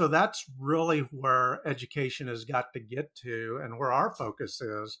 And so that's really where education has got to get to, and where our focus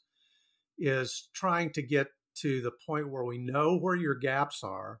is trying to get to the point where we know where your gaps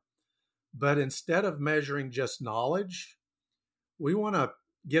are, but instead of measuring just knowledge, we want to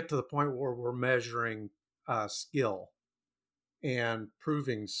get to the point where we're measuring skill and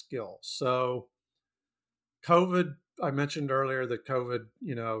proving skill. So COVID, I mentioned earlier that COVID,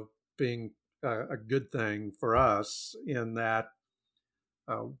 being a good thing for us in that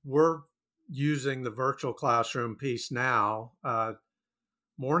we're using the virtual classroom piece now,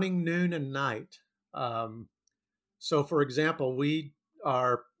 morning, noon, and night. So for example, we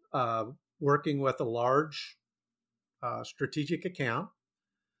are working with a large strategic account,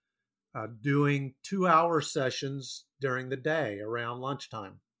 doing 2-hour sessions during the day around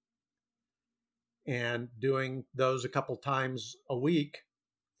lunchtime, and doing those a couple times a week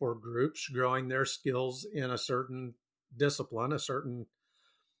for groups, growing their skills in a certain discipline, a certain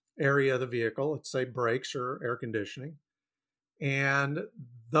area of the vehicle, let's say brakes or air conditioning. And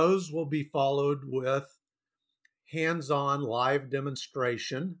those will be followed with hands-on live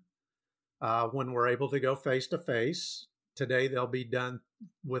demonstration when we're able to go face-to-face. Today, they'll be done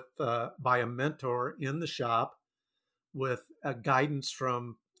with by a mentor in the shop with guidance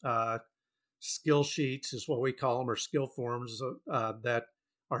from skill sheets, is what we call them, or skill forms that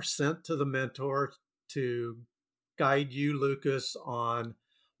are sent to the mentor to guide you, Lucas, on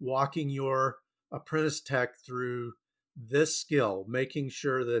walking your apprentice tech through this skill, making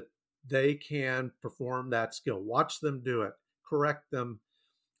sure that they can perform that skill. Watch them do it, correct them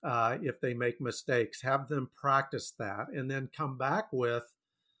if they make mistakes, have them practice that, and then come back with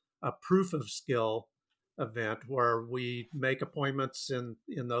a proof of skill event where we make appointments in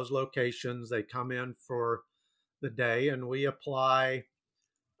those locations. They come in for the day, and we apply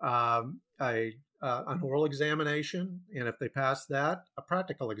an oral examination, and if they pass that, a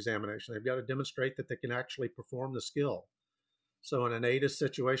practical examination. They've got to demonstrate that they can actually perform the skill. So in an ADAS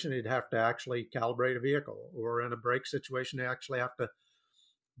situation, they'd have to actually calibrate a vehicle, or in a brake situation, they actually have to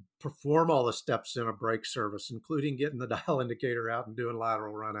perform all the steps in a brake service, including getting the dial indicator out and doing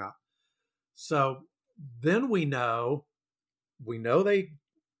lateral run out. So then we know they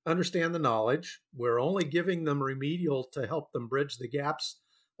understand the knowledge. We're only giving them remedial to help them bridge the gaps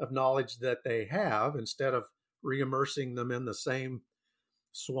of knowledge that they have instead of re-immersing them in the same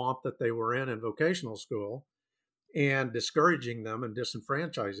swamp that they were in vocational school and discouraging them and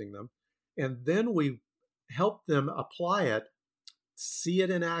disenfranchising them. And then we help them apply it, see it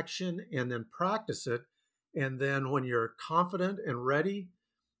in action, and then practice it. And then when you're confident and ready,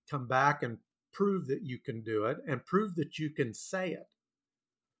 come back and prove that you can do it and prove that you can say it.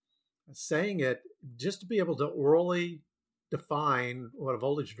 Saying it, just to be able to orally define what a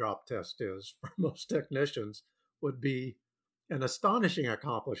voltage drop test is for most technicians would be an astonishing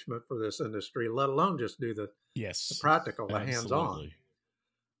accomplishment for this industry, let alone just do the practical, the hands-on.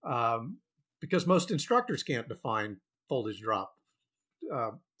 Because most instructors can't define voltage drop.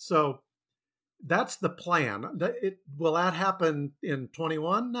 So that's the plan. Will that happen in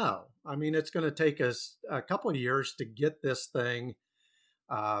 21? No. I mean, it's going to take us a couple of years to get this thing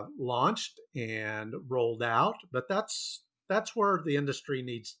launched and rolled out. But that's where the industry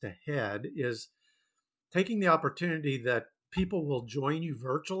needs to head, is taking the opportunity that people will join you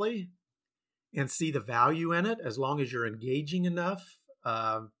virtually and see the value in it as long as you're engaging enough.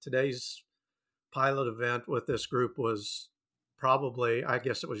 Today's pilot event with this group was probably, I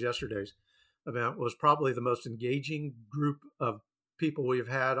guess it was yesterday's event, was probably the most engaging group of people we've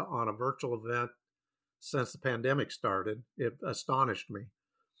had on a virtual event since the pandemic started. It astonished me.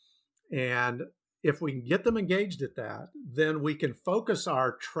 And if we can get them engaged at that, then we can focus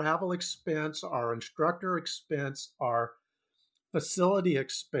our travel expense, our instructor expense, our facility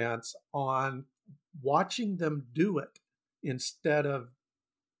expense on watching them do it instead of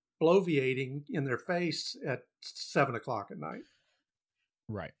bloviating in their face at 7 o'clock at night.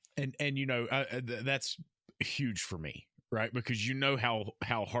 Right. And you know, that's huge for me, right? Because you know how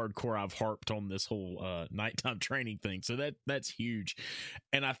hardcore I've harped on this whole nighttime training thing. So that's huge.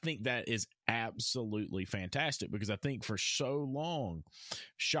 And I think that is absolutely fantastic, because I think for so long,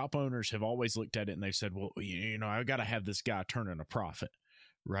 shop owners have always looked at it and they've said, well, you know, I've got to have this guy turning a profit,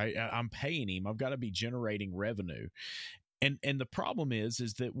 right? I'm paying him. I've got to be generating revenue. And the problem is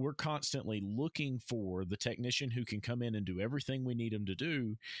that we're constantly looking for the technician who can come in and do everything we need him to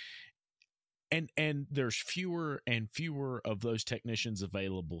do. And there's fewer and fewer of those technicians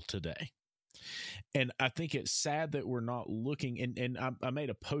available today. And I think it's sad that we're not looking. And I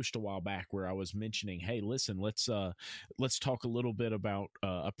made a post a while back where I was mentioning, hey, listen, let's talk a little bit about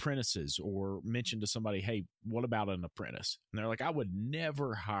apprentices, or mention to somebody, hey, what about an apprentice? And they're like, I would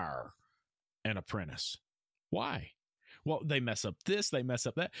never hire an apprentice. Why? Well, they mess up this, they mess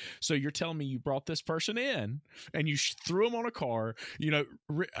up that. So you're telling me you brought this person in and you threw them on a car. You know,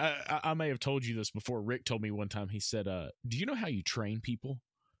 I may have told you this before. Rick told me one time, he said, do you know how you train people?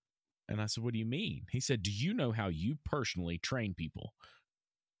 And I said, what do you mean? He said, do you know how you personally train people?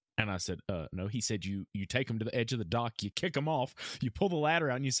 And I said, no. He said, you take them to the edge of the dock, you kick them off, you pull the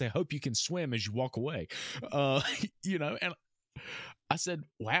ladder out, and you say, hope you can swim as you walk away. You know, and I said,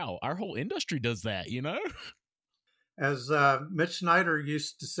 wow, our whole industry does that, you know? As Mitch Snyder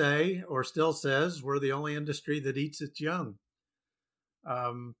used to say, or still says, we're the only industry that eats its young.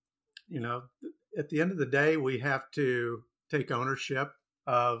 You know, at the end of the day, we have to take ownership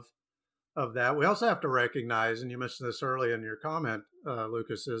of that. We also have to recognize, and you mentioned this early in your comment,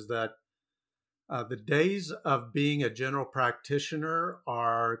 Lucas, is that the days of being a general practitioner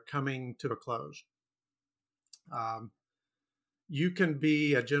are coming to a close. You can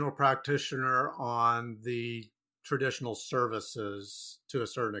be a general practitioner on the traditional services to a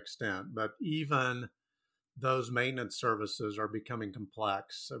certain extent, but even those maintenance services are becoming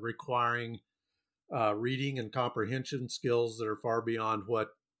complex, requiring reading and comprehension skills that are far beyond what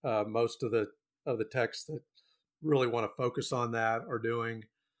most of the techs that really want to focus on that are doing.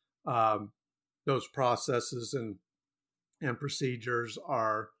 Those processes and procedures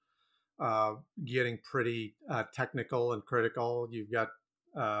are getting pretty technical and critical. You've got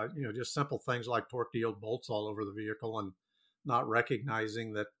you know, just simple things like torque yield bolts all over the vehicle, and not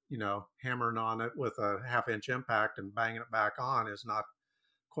recognizing that, you know, hammering on it with a 1/2-inch impact and banging it back on is not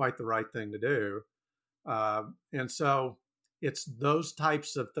quite the right thing to do. And so it's those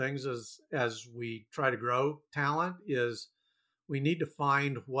types of things as we try to grow talent, is we need to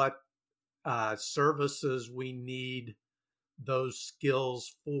find what services we need those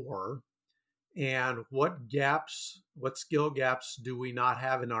skills for, and what skill gaps do we not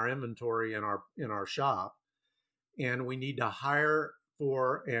have in our inventory in our shop, and we need to hire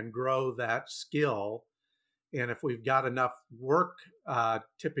for and grow that skill. And if we've got enough work,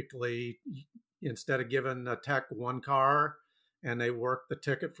 typically, instead of giving a tech one car and they work the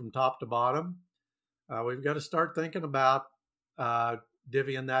ticket from top to bottom, we've got to start thinking about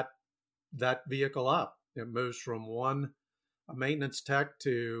divvying that vehicle up. It moves from a maintenance tech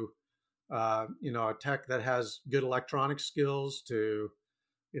to a tech that has good electronic skills to,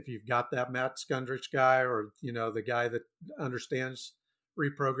 if you've got that Matt Skundrich guy, or the guy that understands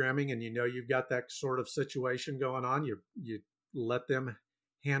reprogramming, and you've got that sort of situation going on, you let them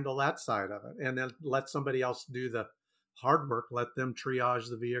handle that side of it, and then let somebody else do the hard work. Let them triage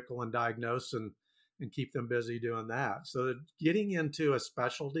the vehicle and diagnose and keep them busy doing that. So getting into a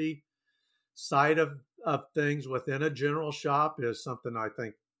specialty side of things within a general shop is something I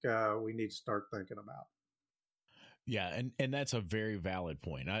think we need to start thinking about. Yeah, and that's a very valid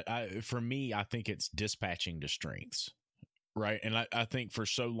point. For me, I think it's dispatching to strengths, right? And I think for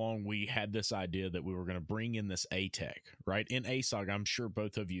so long we had this idea that we were going to bring in this A-Tech, right? In ASOG, I'm sure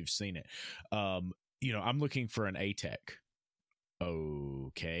both of you have seen it. I'm looking for an A-Tech.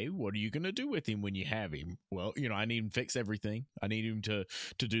 Okay, what are you going to do with him when you have him? Well, I need him to fix everything. I need him to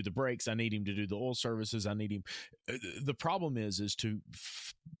do the brakes. I need him to do the oil services. I need him. The problem is to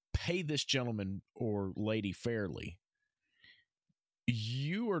pay this gentleman or lady fairly.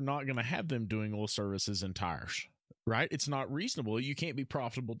 You are not going to have them doing oil services and tires, right? It's not reasonable. You can't be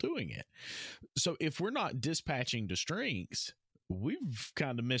profitable doing it. So if we're not dispatching to strengths, we've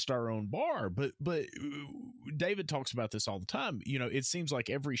kind of missed our own bar. But David talks about this all the time. It seems like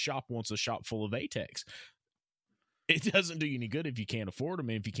every shop wants a shop full of ATECs. It doesn't do you any good if you can't afford them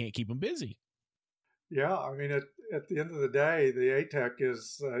and if you can't keep them busy. Yeah, I mean, at the end of the day, the ATEC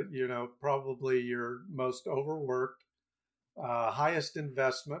is, probably your most overworked, highest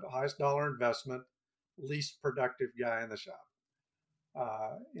dollar investment, least productive guy in the shop,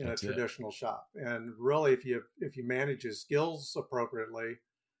 in That's a traditional shop. And really, if you manage his skills appropriately,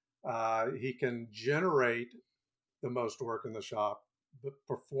 he can generate the most work in the shop, but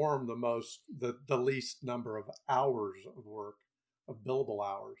perform the least number of hours of work, of billable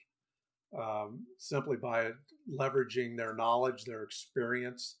hours. Simply by leveraging their knowledge, their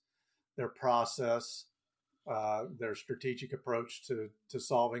experience, their process, their strategic approach to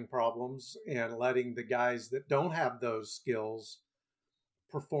solving problems, and letting the guys that don't have those skills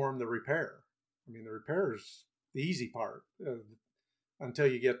perform the repair. I mean, the repair is the easy part until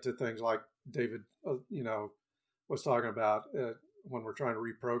you get to things like David, was talking about when we're trying to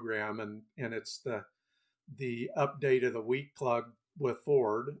reprogram, and it's the update of the weak plug with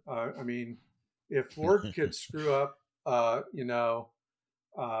Ford. I mean, if Ford could screw up,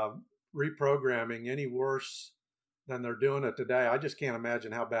 reprogramming any worse than they're doing it today, I just can't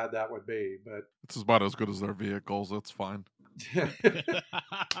imagine how bad that would be. But it's about as good as their vehicles. That's fine.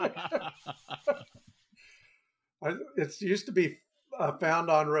 It's used to be found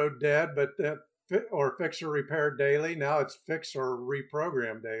on road dead, but or fix or repair daily. Now it's fix or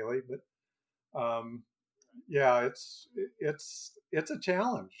reprogram daily. But yeah, it's a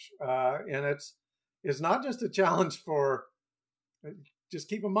challenge, and it's not just a challenge for. Just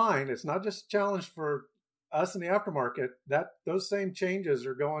keep in mind, it's not just a challenge for us in the aftermarket. That those same changes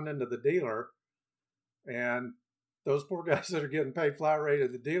are going into the dealer, and those poor guys that are getting paid flat rate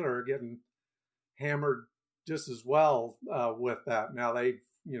at the dealer are getting hammered just as well with that. Now they've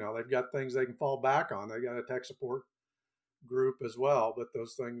got things they can fall back on. They got a tech support group as well, but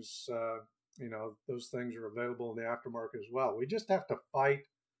those things are available in the aftermarket as well. We just have to fight.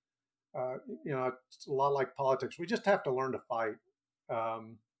 It's a lot like politics. We just have to learn to fight.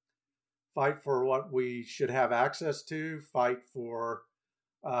 Fight for what we should have access to. Fight for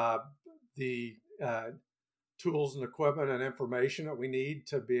the tools and equipment and information that we need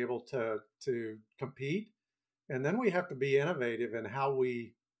to be able to compete. And then we have to be innovative in how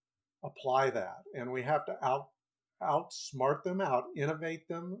we apply that. And we have to outsmart them, out-innovate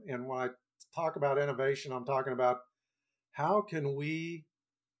them. And when I talk about innovation, I'm talking about how can we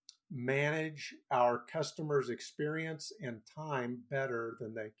manage our customers' experience and time better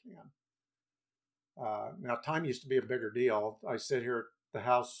than they can. Now, time used to be a bigger deal. I sit here at the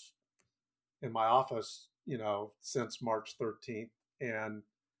house in my office, since March 13th. And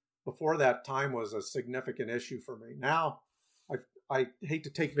before that, time was a significant issue for me. Now, I hate to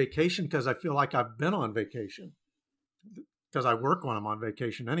take vacation because I feel like I've been on vacation because I work when I'm on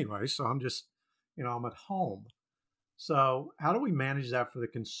vacation anyway. So I'm just, I'm at home. So how do we manage that for the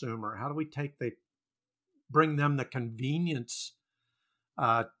consumer? How do we bring them the convenience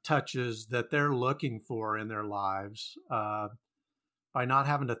touches that they're looking for in their lives by not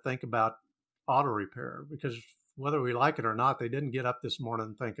having to think about auto repair? Because whether we like it or not, they didn't get up this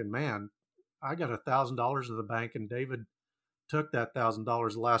morning thinking, man, I got $1,000 in the bank and David took that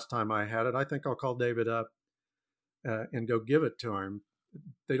 $1,000 the last time I had it. I think I'll call David up and go give it to him.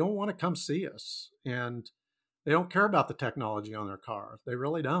 They don't want to come see us. And they don't care about the technology on their car. They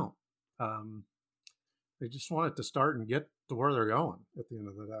really don't. They just want it to start and get to where they're going at the end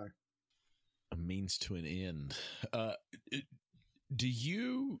of the day. A means to an end. Do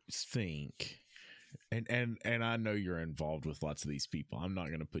you think, and I know you're involved with lots of these people, I'm not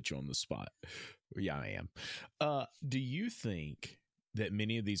going to put you on the spot. Yeah, I am. Do you think that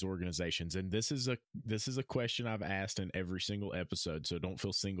many of these organizations, and this is a question I've asked in every single episode, so don't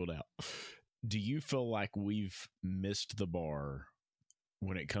feel singled out. Do you feel like we've missed the bar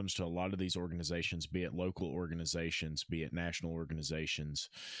when it comes to a lot of these organizations, be it local organizations, be it national organizations,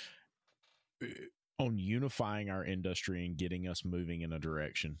 on unifying our industry and getting us moving in a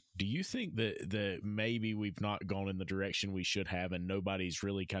direction? Do you think that maybe we've not gone in the direction we should have, and nobody's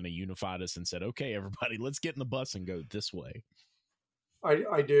really kind of unified us and said, okay, everybody, let's get in the bus and go this way?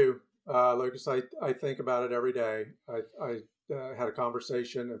 I do, Lucas. I think about it every day. I had a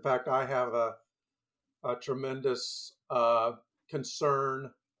conversation. In fact, I have a tremendous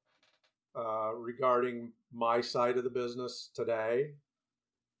concern regarding my side of the business today,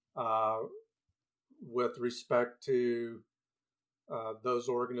 with respect to those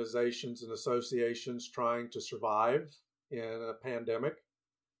organizations and associations trying to survive in a pandemic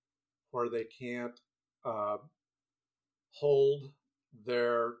where they can't hold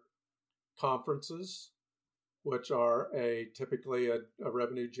their conferences, which are typically a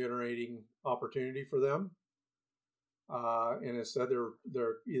revenue generating opportunity for them. And instead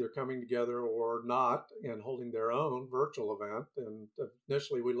they're either coming together or not and holding their own virtual event. And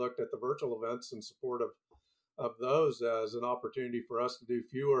initially we looked at the virtual events in support of those as an opportunity for us to do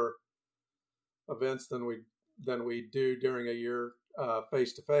fewer events than we do during a year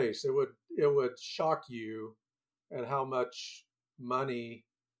face to face. It would shock you at how much money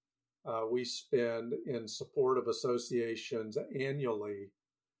we spend in support of associations annually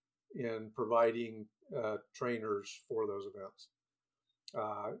in providing trainers for those events.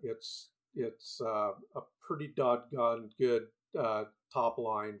 It's a pretty doggone good top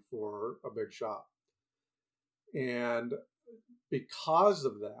line for a big shop. And because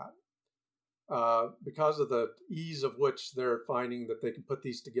of that, because of the ease of which they're finding that they can put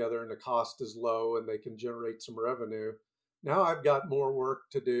these together and the cost is low and they can generate some revenue, now I've got more work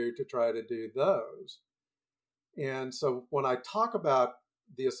to do to try to do those. And so when I talk about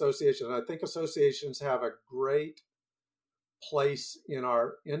the association, I think associations have a great place in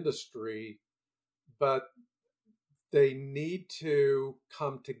our industry, but they need to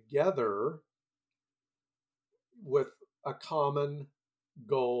come together with a common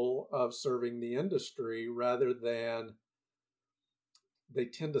goal of serving the industry, rather than they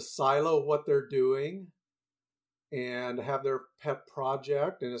tend to silo what they're doing and have their pet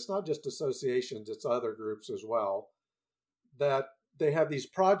project. And it's not just associations, it's other groups as well, that they have these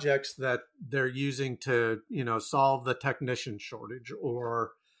projects that they're using to, solve the technician shortage,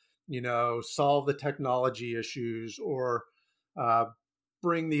 or, solve the technology issues, or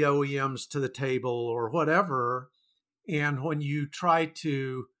bring the OEMs to the table, or whatever. And when you try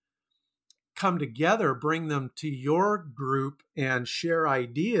to come together, bring them to your group and share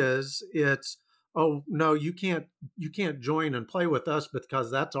ideas, it's, oh no, you can't join and play with us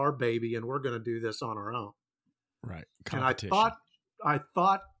because that's our baby and we're going to do this on our own. Right. And I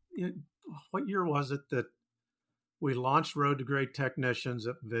thought, what year was it that we launched Road to Great Technicians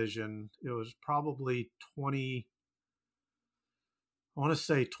at Vision? It was probably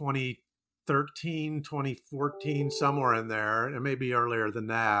 2013, 2014, somewhere in there, and maybe earlier than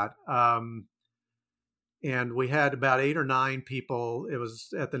that. And we had about 8 or 9 people. It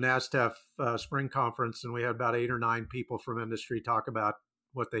was at the NASTEF spring conference, and we had about 8 or 9 people from industry talk about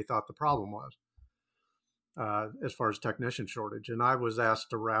what they thought the problem was as far as technician shortage. And I was asked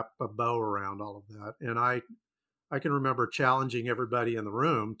to wrap a bow around all of that. And I can remember challenging everybody in the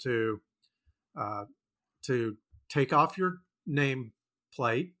room to take off your name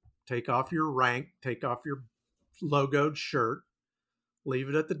plate, take off your rank, take off your logoed shirt, leave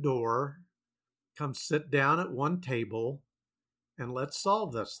it at the door, come sit down at one table, and let's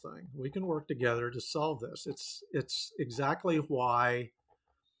solve this thing. We can work together to solve this. It's exactly why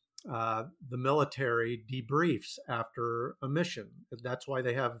the military debriefs after a mission. That's why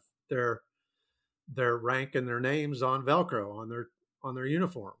they have their rank and their names on Velcro on their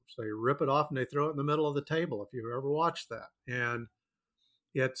uniforms. They rip it off and they throw it in the middle of the table, if you've ever watched that. And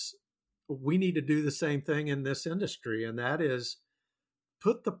we need to do the same thing in this industry, and that is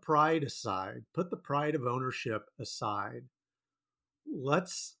put the pride aside, put the pride of ownership aside.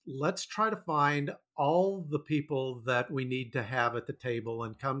 Let's try to find all the people that we need to have at the table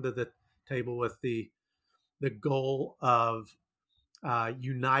and come to the table with the goal of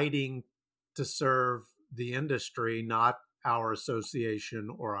uniting to serve the industry, not our association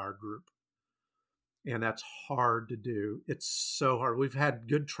or our group. And that's hard to do. It's so hard. We've had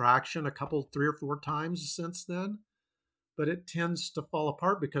good traction a couple, 3 or 4 times since then, but it tends to fall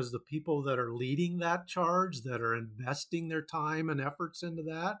apart because the people that are leading that charge, that are investing their time and efforts into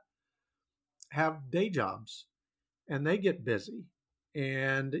that, have day jobs and they get busy.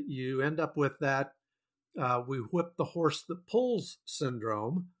 And you end up with that we whip the horse that pulls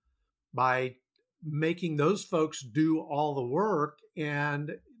syndrome by making those folks do all the work,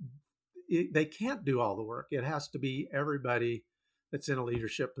 and they can't do all the work. It has to be everybody that's in a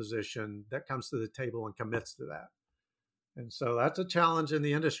leadership position that comes to the table and commits to that. And so that's a challenge in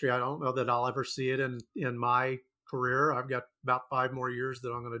the industry. I don't know that I'll ever see it in my career. I've got about 5 more years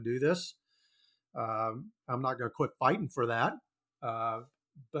that I'm going to do this. I'm not going to quit fighting for that.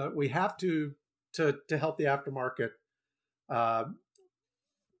 But we have to help the aftermarket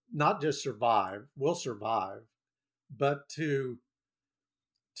not just survive, we'll survive, but to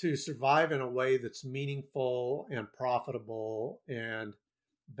survive in a way that's meaningful and profitable and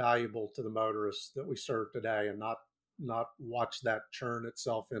valuable to the motorists that we serve today, and not watch that churn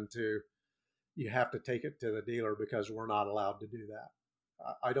itself into you have to take it to the dealer because we're not allowed to do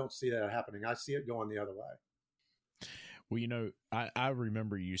that. I don't see that happening. I see it going the other way. Well, I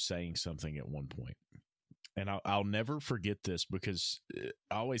remember you saying something at one point, and I'll never forget this because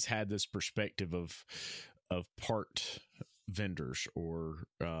I always had this perspective of part vendors or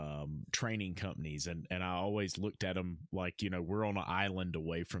training companies, and I always looked at them like, we're on an island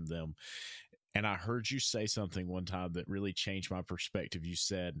away from them. And I heard you say something one time that really changed my perspective. You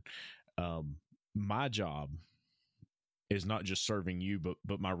said, my job is not just serving you,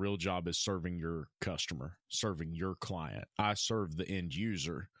 but my real job is serving your customer, serving your client. I serve the end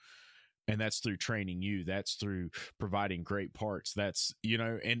user. And that's through training you. That's through providing great parts. That's,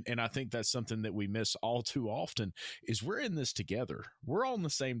 and I think that's something that we miss all too often is we're in this together. We're all in the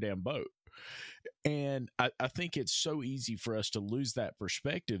same damn boat. And I think it's so easy for us to lose that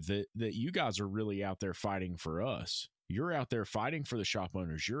perspective that you guys are really out there fighting for us. You're out there fighting for the shop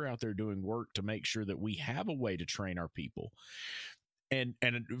owners. You're out there doing work to make sure that we have a way to train our people. And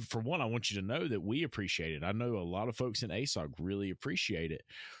for one, I want you to know that we appreciate it. I know a lot of folks in ASOG really appreciate it.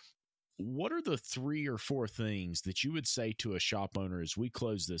 What are the 3 or 4 things that you would say to a shop owner as we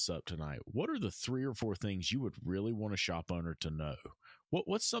close this up tonight? What are the 3 or 4 things you would really want a shop owner to know?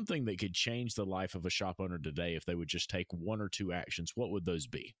 What's something that could change the life of a shop owner today if they would just take 1 or 2 actions? What would those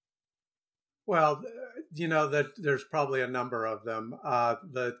be? Well, that there's probably a number of them.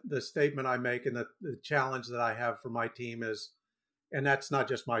 The statement I make and the challenge that I have for my team is, and that's not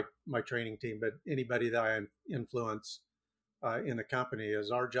just my training team, but anybody that I influence in the company,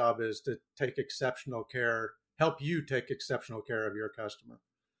 is our job is to take exceptional care, help you take exceptional care of your customer.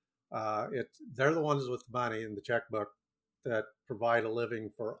 They're the ones with the money in the checkbook that provide a living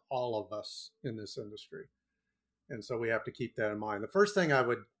for all of us in this industry. And so we have to keep that in mind. The first thing I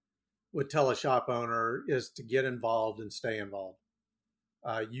would tell a shop owner is to get involved and stay involved.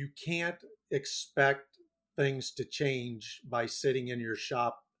 You can't expect things to change by sitting in your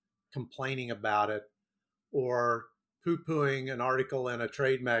shop complaining about it or poo-pooing an article in a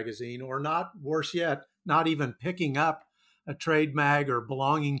trade magazine, or not, worse yet, not even picking up a trade mag or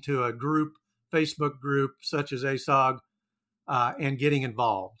belonging to a group, Facebook group such as ASOG, and getting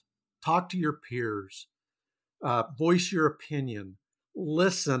involved. Talk to your peers, voice your opinion,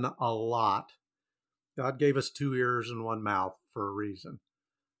 listen a lot. God gave us 2 ears and 1 mouth for a reason.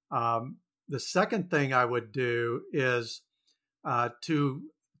 The second thing I would do is to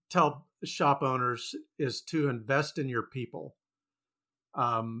tell shop owners is to invest in your people.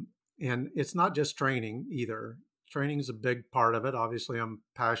 And it's not just training either. Training is a big part of it. Obviously, I'm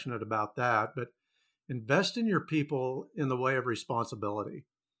passionate about that, but invest in your people in the way of responsibility.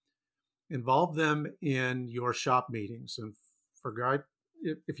 Involve them in your shop meetings. And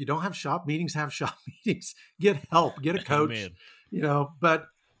if you don't have shop meetings, have shop meetings. Get help, get a coach, but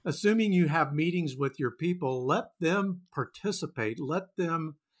assuming you have meetings with your people, let them participate, let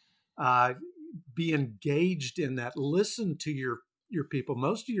them be engaged in that. Listen to your people.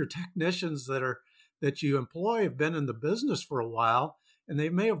 Most of your technicians that you employ have been in the business for a while, and they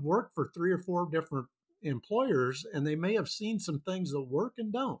may have worked for 3 or 4 different employers, and they may have seen some things that work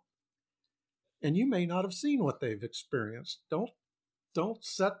and don't. And you may not have seen what they've experienced. Don't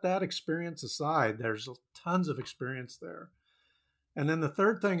set that experience aside. There's tons of experience there. And then the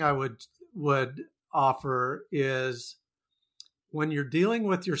third thing I would offer is, when you're dealing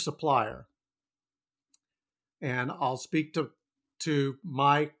with your supplier, and I'll speak to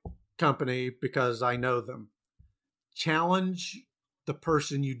my company because I know them, challenge the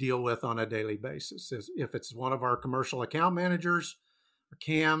person you deal with on a daily basis. If it's one of our commercial account managers or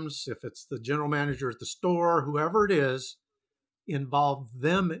CAMs, if it's the general manager at the store, whoever it is, involve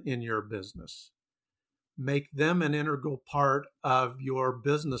them in your business. Make them an integral part of your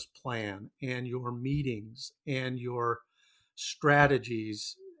business plan and your meetings and your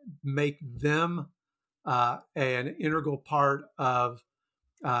strategies. Make them an integral part of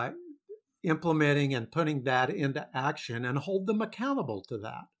implementing and putting that into action, and hold them accountable to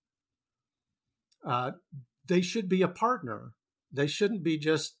that. They should be a partner. They shouldn't be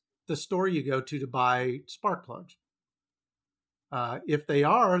just the store you go to buy spark plugs. If they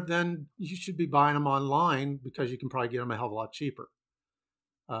are, then you should be buying them online, because you can probably get them a hell of a lot cheaper.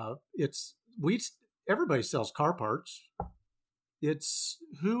 Everybody sells car parts. It's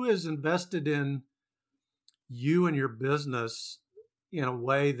who is invested in you and your business in a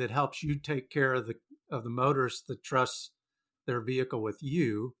way that helps you take care of the motorist that trusts their vehicle with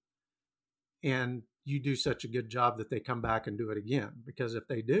you, and you do such a good job that they come back and do it again. Because if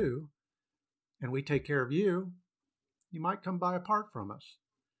they do, and we take care of you, you might come buy a part from us,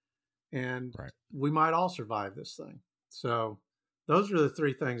 and we might all survive this thing. So those are the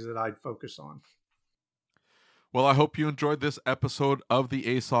three things that I'd focus on. Well, I hope you enjoyed this episode of the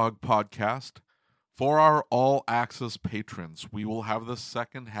ASOG podcast. For our All Access patrons, we will have the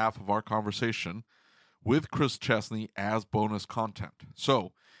second half of our conversation with Chris Chesney as bonus content.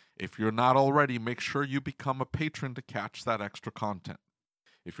 So, if you're not already, make sure you become a patron to catch that extra content.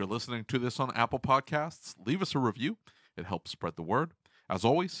 If you're listening to this on Apple Podcasts, leave us a review. It helps spread the word. As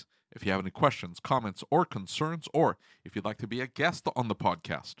always, if you have any questions, comments, or concerns, or if you'd like to be a guest on the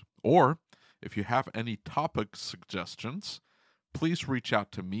podcast, or if you have any topic suggestions, please reach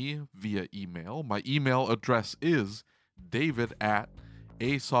out to me via email. My email address is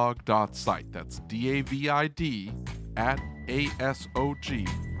david@asog.site. That's david@asog.site.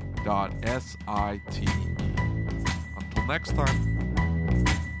 Until next time.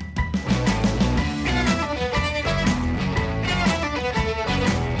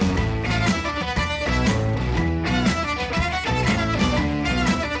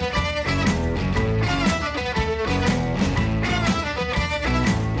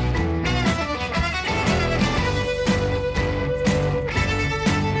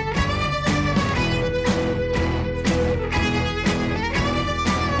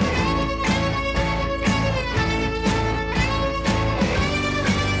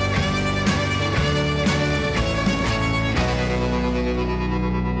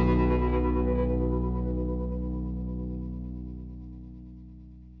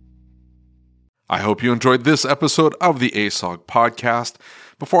 I hope you enjoyed this episode of the ASOG podcast.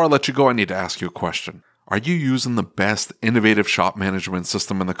 Before I let you go, I need to ask you a question. Are you using the best innovative shop management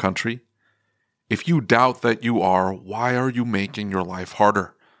system in the country? If you doubt that you are, why are you making your life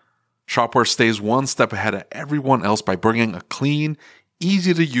harder? Shopware stays one step ahead of everyone else by bringing a clean,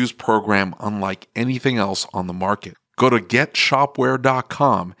 easy-to-use program unlike anything else on the market. Go to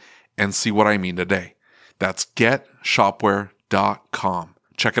getshopware.com and see what I mean today. That's getshopware.com.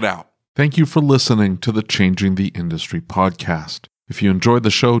 Check it out. Thank you for listening to the Changing the Industry podcast. If you enjoyed the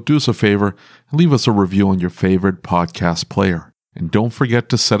show, do us a favor and leave us a review on your favorite podcast player. And don't forget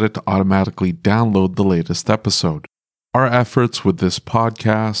to set it to automatically download the latest episode. Our efforts with this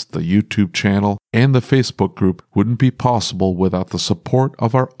podcast, the YouTube channel, and the Facebook group wouldn't be possible without the support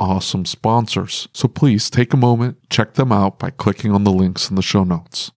of our awesome sponsors. So please take a moment, check them out by clicking on the links in the show notes.